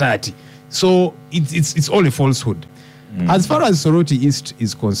of satiety. So it's all a falsehood. As far as Soroti East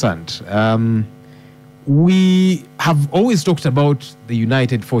is concerned, we have always talked about the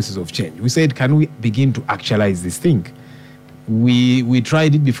united forces of change. We said, can we begin to actualize this thing? We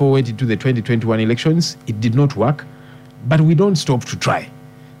tried it before we went into the 2021 elections. It did not work, but we don't stop to try.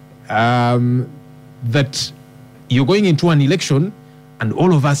 That you're going into an election and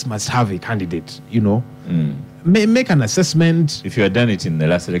all of us must have a candidate, you know. Make an assessment. If you had done it in the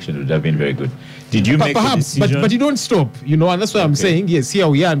last election, it would have been very good. Did you make a decision? But you don't stop, you know, and that's why I'm saying, yes, here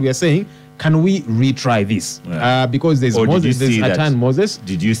we are, and we are saying, can we retry this? Because there's Moses, there's Atan Moses.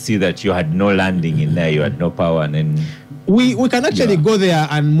 Did you see that you had no landing in there, you had no power, and then... We can actually go there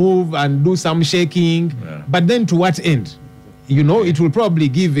and move and do some shaking, but then to what end? You know, it will probably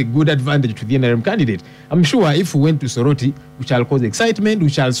give a good advantage to the NRM candidate. I'm sure if we went to Soroti, we shall cause excitement, we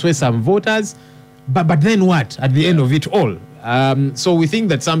shall sway some voters, but then what at the end of it all? So we think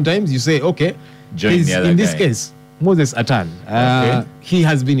that sometimes you say, okay, in this case, Moses Atan, he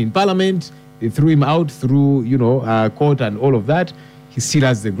has been in parliament, they threw him out through, you know, court and all of that. He still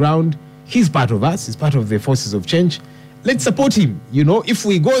has the ground. He's part of us, he's part of the forces of change. Let's support him. You know, if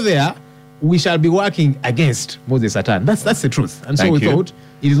we go there, we shall be working against Moses Atan. That's the truth. And so we thought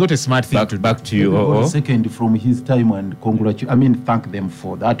it is not a smart thing to do. Back to you. A second from his time and thank them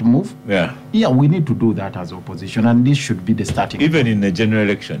for that move. Yeah, we need to do that as opposition, and this should be the starting. Even in the general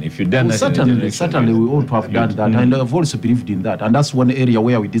election, if you've done that, certainly we ought to have done that, and I've also believed in that. And that's one area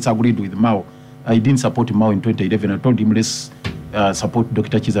where we disagreed with Mao. I didn't support Mao in 2011. I told him let's support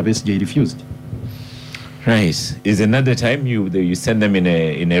Dr. Kizza Besigye. He refused. Right. Is another time you send them in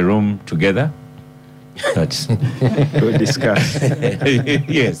a room together? But we'll discuss.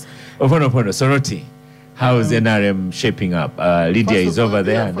 Yes. Opono, Soroti. How is NRM shaping up? Lydia is over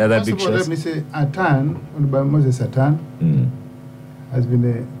there. Another big shot. Let me say, Atan, by Moses Atan, has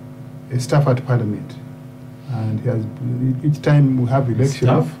been a staff at Parliament, and he has each time we have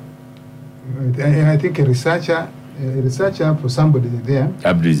elections. I think a researcher a researcher for somebody there.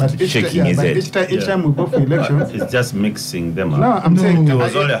 Abdul is But shaking his head. each time we go for elections, It's just mixing them up. no, I'm saying It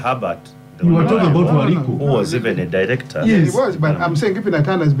was only Herbert. You were talking about No, no, no. Wariko. Who was even a director. Yeah, he was, but I'm saying if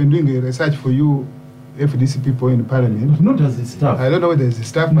Nathan has been doing a research for you, FDC people in Parliament, Not as a staff. I don't know whether it's the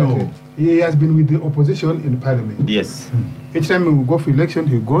staff, No. but he has been with the opposition in Parliament. Yes. Each time we go for election,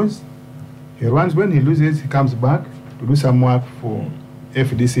 he goes, he runs. When he loses, he comes back to do some work for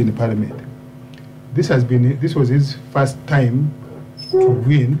FDC in Parliament. This was his first time to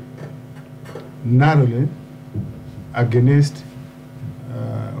win narrowly against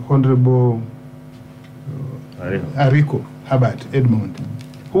Honorable Ariko Herbert Edmond,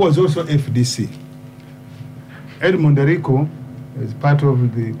 who was also FDC. Edmond Ariko is part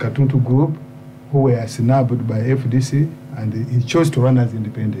of the Katuntu group who were snubbed by FDC, and he chose to run as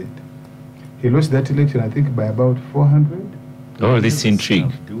independent. He lost that election, I think, by about 400. Oh, this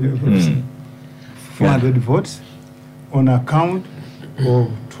intrigue. 400 votes on account of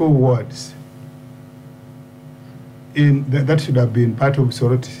 2 wards. That should have been part of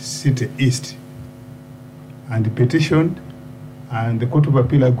Soroti City East. And he petitioned, and the Court of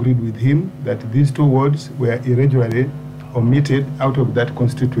Appeal agreed with him that these 2 wards were irregularly omitted out of that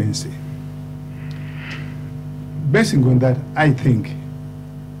constituency. Basing on that, I think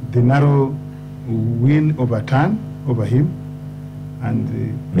the narrow win overturned over him,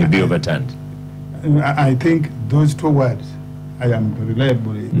 and Maybe overturned. I think those 2 words, I am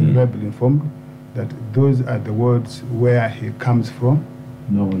reliably informed that those are the words where he comes from.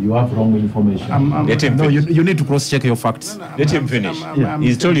 No, you have wrong information. Let him no, finish. you need to cross-check your facts. Let him finish.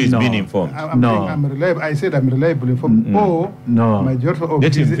 He's told you he's been informed. No. I'm reliable. I said I'm reliably informed. Or No. majority of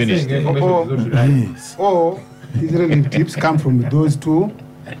Let him his- finish. or his relatives come from those 2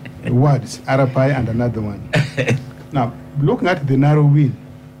 words, Arapai and another one. Now, looking at the narrow win,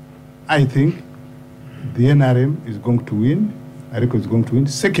 I think the NRM is going to win. Ariko is going to win.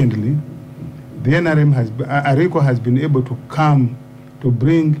 Secondly, the NRM Ariko has been able to come to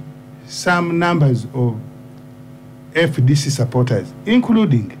bring some numbers of FDC supporters,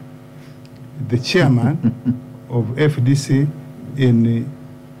 including the chairman of FDC in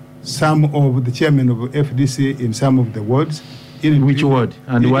some of the chairman of FDC in some of the wards. In which ward?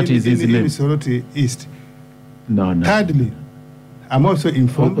 And what is his in name? Soroti East. No. Thirdly, I'm also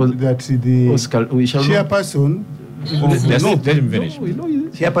informed that the Oscar, we shall not. chairperson of Let NOP, him finish.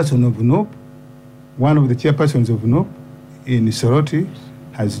 chairperson of NOP, one of the chairpersons of NOP in Soroti,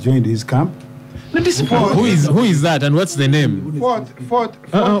 has joined his camp. Who is that, and what's the name? Fourth,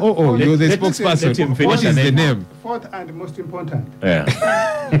 You're the let spokesperson. him finish What is and the then- name? fourth and most important, Yeah.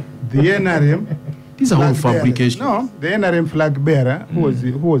 the NRM. These are all flag bearer- fabrications. No, the NRM flag bearer, who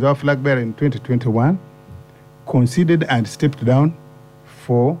was our flag bearer in 2021, conceded and stepped down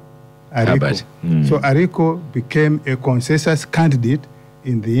for Ariko. Herbert. So Ariko became a consensus candidate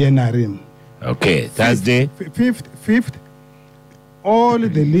in the NRM. Okay. Thursday. Fifth, all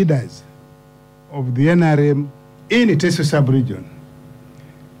the leaders of the NRM in Teso sub-region,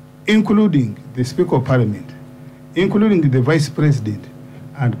 including the Speaker of Parliament, including the Vice President,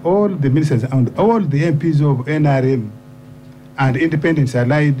 and all the ministers and all the MPs of NRM and independents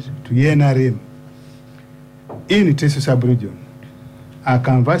allied to NRM in Teso sub-region are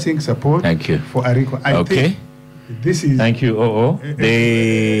canvassing support Thank you. for Ariko. I Okay. think this is Thank you, OO.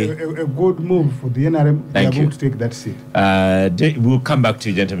 a good move for the NRM. They are Thank you. going to take that seat. We'll come back to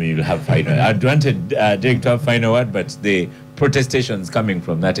you, gentlemen. You'll have final. I wanted Derek to have final word, but the protestations coming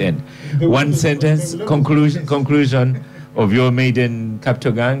from that end. One sentence conclusion of your maiden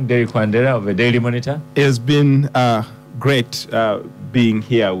capital gang, Derek Wandera of the Daily Monitor. It has been great being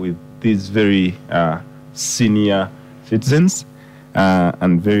here with these very senior citizens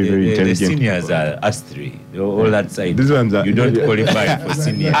and very, very The intelligent. seniors are us 3. All that side. These ones are- You don't qualify for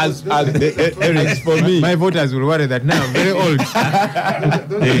seniors. As Eric, for me, My voters will worry that now I'm very old.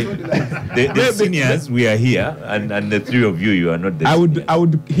 The seniors, we are here, and the 3 of you are not the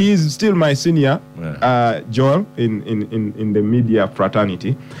seniors. he is still my senior, Yeah. Joel, in the media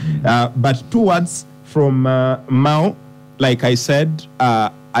fraternity. But 2 words from Mao, like I said,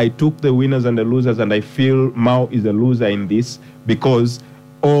 I took the winners and the losers, and I feel Mao is a loser in this because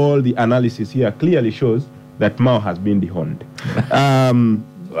all the analysis here clearly shows that Mao has been dehoned.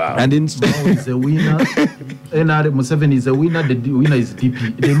 Wow. And Mao instead, is a winner. NRM Museveni is a winner. The winner is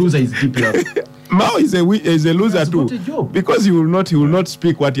DP. The loser is DPR. Mao is a loser He's too, got a job. because he will not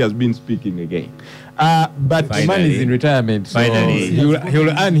speak what he has been speaking again. But The man is in retirement, so Finally. he'll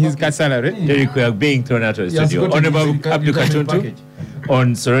earn his salary. Derek, we are being thrown out of the He has studio. got a Honorable decent Abdul income Katuntu package.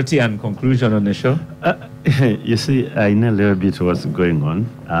 on Soroti and conclusion on the show. You see, I know a little bit what's going on.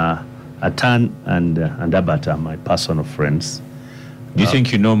 Atan and Abata are my personal friends. Do you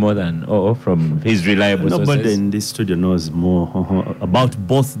think you know more than from his reliable Nobody sources? in this studio knows more about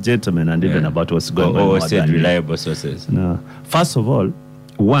both gentlemen and even about what's going on. Or said reliable sources. No. First of all,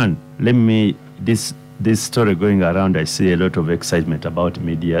 this story going around, I see a lot of excitement about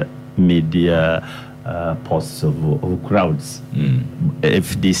media posts of crowds,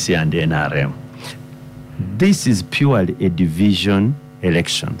 FDC and NRM. This is purely a division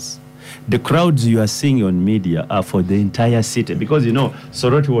elections. The crowds you are seeing on media are for the entire city, because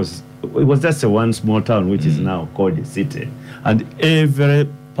Soroti was just a one small town which is now called a city, and every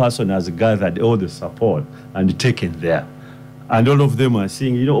person has gathered all the support and taken there, and all of them are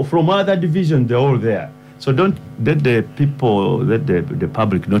seeing from other divisions, they're all there. So don't let the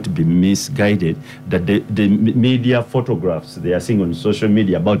public not be misguided that the media photographs they are seeing on social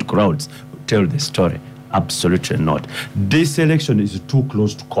media about crowds tell the story. Absolutely not. This election is too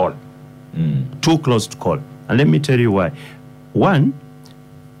close to call. Too close to call. And let me tell you why. One,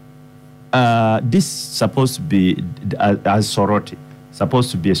 this supposed to be, as Soroti,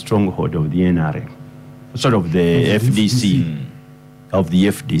 supposed to be a stronghold of the NRM, sort of the FDC, of the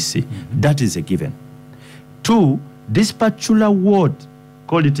FDC. That is a given. Two, this particular ward,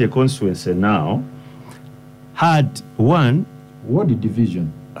 call it a constituency now, had one Ward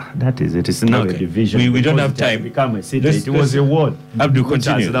division. That is it. It's now a division. We don't have time. Become a city. It was a ward. Abdul,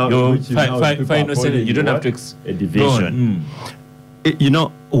 continue. Your final sentence. You don't have to a division.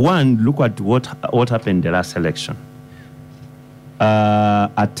 One, look at what happened the last election.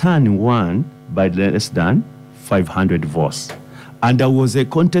 Atan won by less than 500 votes, and there was a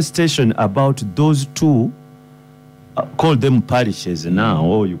contestation about those two. Call them parishes now,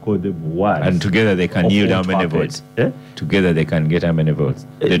 or you call them wards. And together they can yield how many votes? Together they can get how many votes?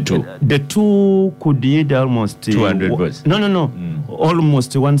 The two. The two could yield almost 200 votes. No.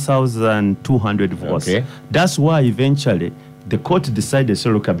 Almost 1,200 votes. Okay. That's why eventually the court decided, so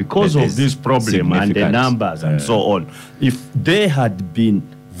look, because of this problem and the numbers and so on, if they had been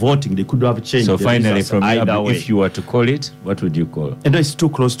voting, they could have changed. So the finally, results from either Abu, way. if you were to call it, what would you call? And it's too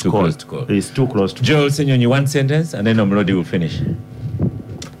close to call. It's too close to Joel Senyonyi, one sentence, and then Omlodi will finish.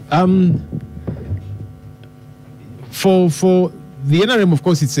 For the NRM, of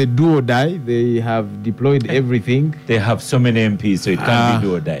course, it's a do or die. They have deployed everything. They have so many MPs, so it can't be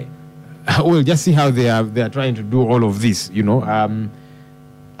do or die. Well, just see how they are trying to do all of this.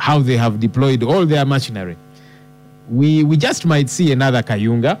 How they have deployed all their machinery. We just might see another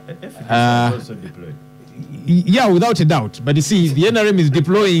Kayunga. also deployed. Yeah, without a doubt. But you see, the NRM is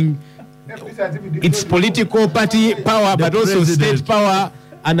deploying its political party power, but also state power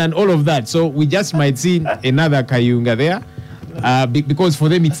and all of that. So we just might see another Kayunga there. Because for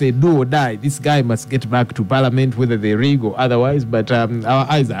them it's a do or die. This guy must get back to parliament, whether they rig or otherwise. But our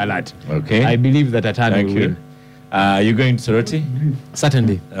eyes are alert. Okay. I believe that Atan will win. Are you going to Soroti?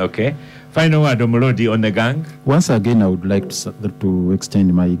 Certainly. Okay. Final word, Omlodi, on the gang. Once again, I would like to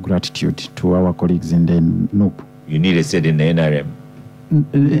extend my gratitude to our colleagues in the NUP. You nearly said in the NRM.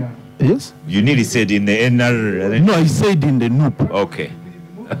 Yes? You nearly said in the NRM. No, I said in the NUP. Okay.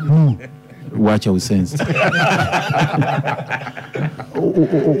 Watch our sense.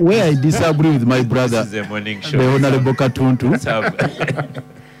 Where I disagree with my brother, This is a morning show. the Honorable Katuntu,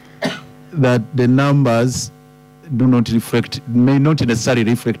 that the numbers may not necessarily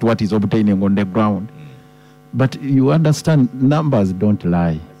reflect what is obtaining on the ground. But you understand, numbers don't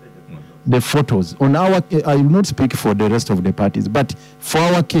lie. The photos, I will not speak for the rest of the parties, but for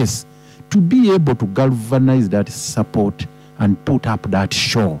our case, to be able to galvanize that support and put up that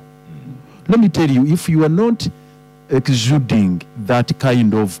show. Let me tell you, if you are not exuding that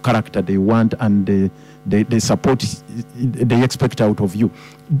kind of character they want and the support they expect out of you,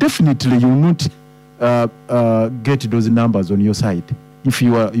 definitely you will not get those numbers on your side. If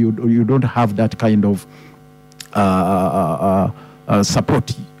you don't have that kind of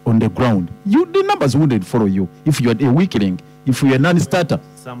support on the ground, the numbers wouldn't follow you. If you are a weakling, if you are a non-starter.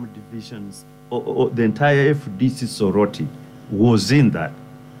 Some divisions, the entire FDC Soroti was in that.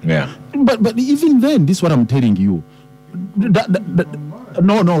 Yeah. But even then, this is what I'm telling you.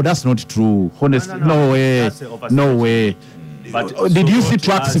 No, that's not true. Honestly, no way. No way. But Did you see Soroti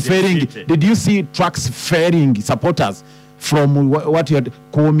trucks has ferrying? defeated. Did you see trucks ferrying supporters from what you're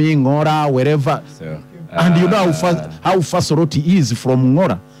Komi, Ngora, wherever? So, And you know how far Soroti is from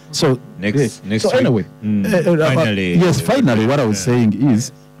Ngora. So Next so week. anyway, Finally. finally, what I was saying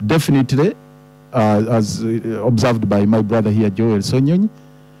is definitely, as observed by my brother here, Joel Senyonyi,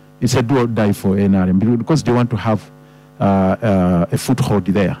 it's a do or die for NRM because they want to have a foothold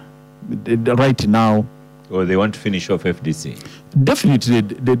there. Right now, or they want to finish off FDC. definitely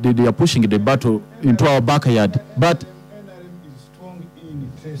they are pushing the battle into our backyard. But NRM is strong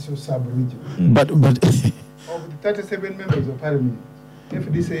in Teso sub-region. but Of the 37 members of parliament,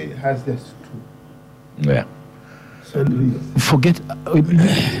 FDC has just 2. Yeah. So please. forget.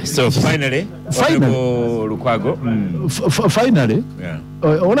 So finally, Honorable Lukwago. Finally, Yeah.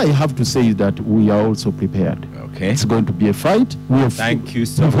 all I have to say is that we are also prepared. Okay. It's going to be a fight. We are Thank you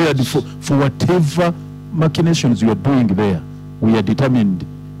so prepared much. for whatever machinations you are doing there. We are determined.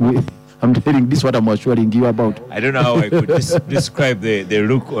 I'm telling this what I'm assuring you about. I don't know how I could describe the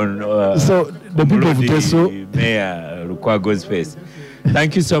look on So the people of Mulodi Teso, Mayor Lukwago's face.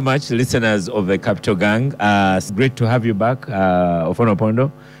 Thank you so much, listeners of the Capital Gang. It's great to have you back, Ofono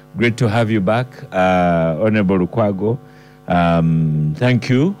Pondo. Great to have you back, Honorable Lukwago. Thank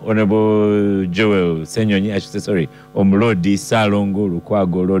you, Honorable Joel Senyonyi. I should say sorry, Omulodi Salongo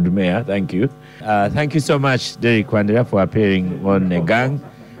Lukwago, Lord Mayor. Thank you. Thank you so much, Derek Wandera, for appearing on the gang.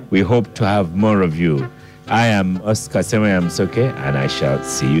 We hope to have more of you. I am Oscar Semoya Msoke, and I shall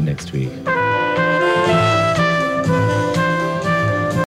see you next week.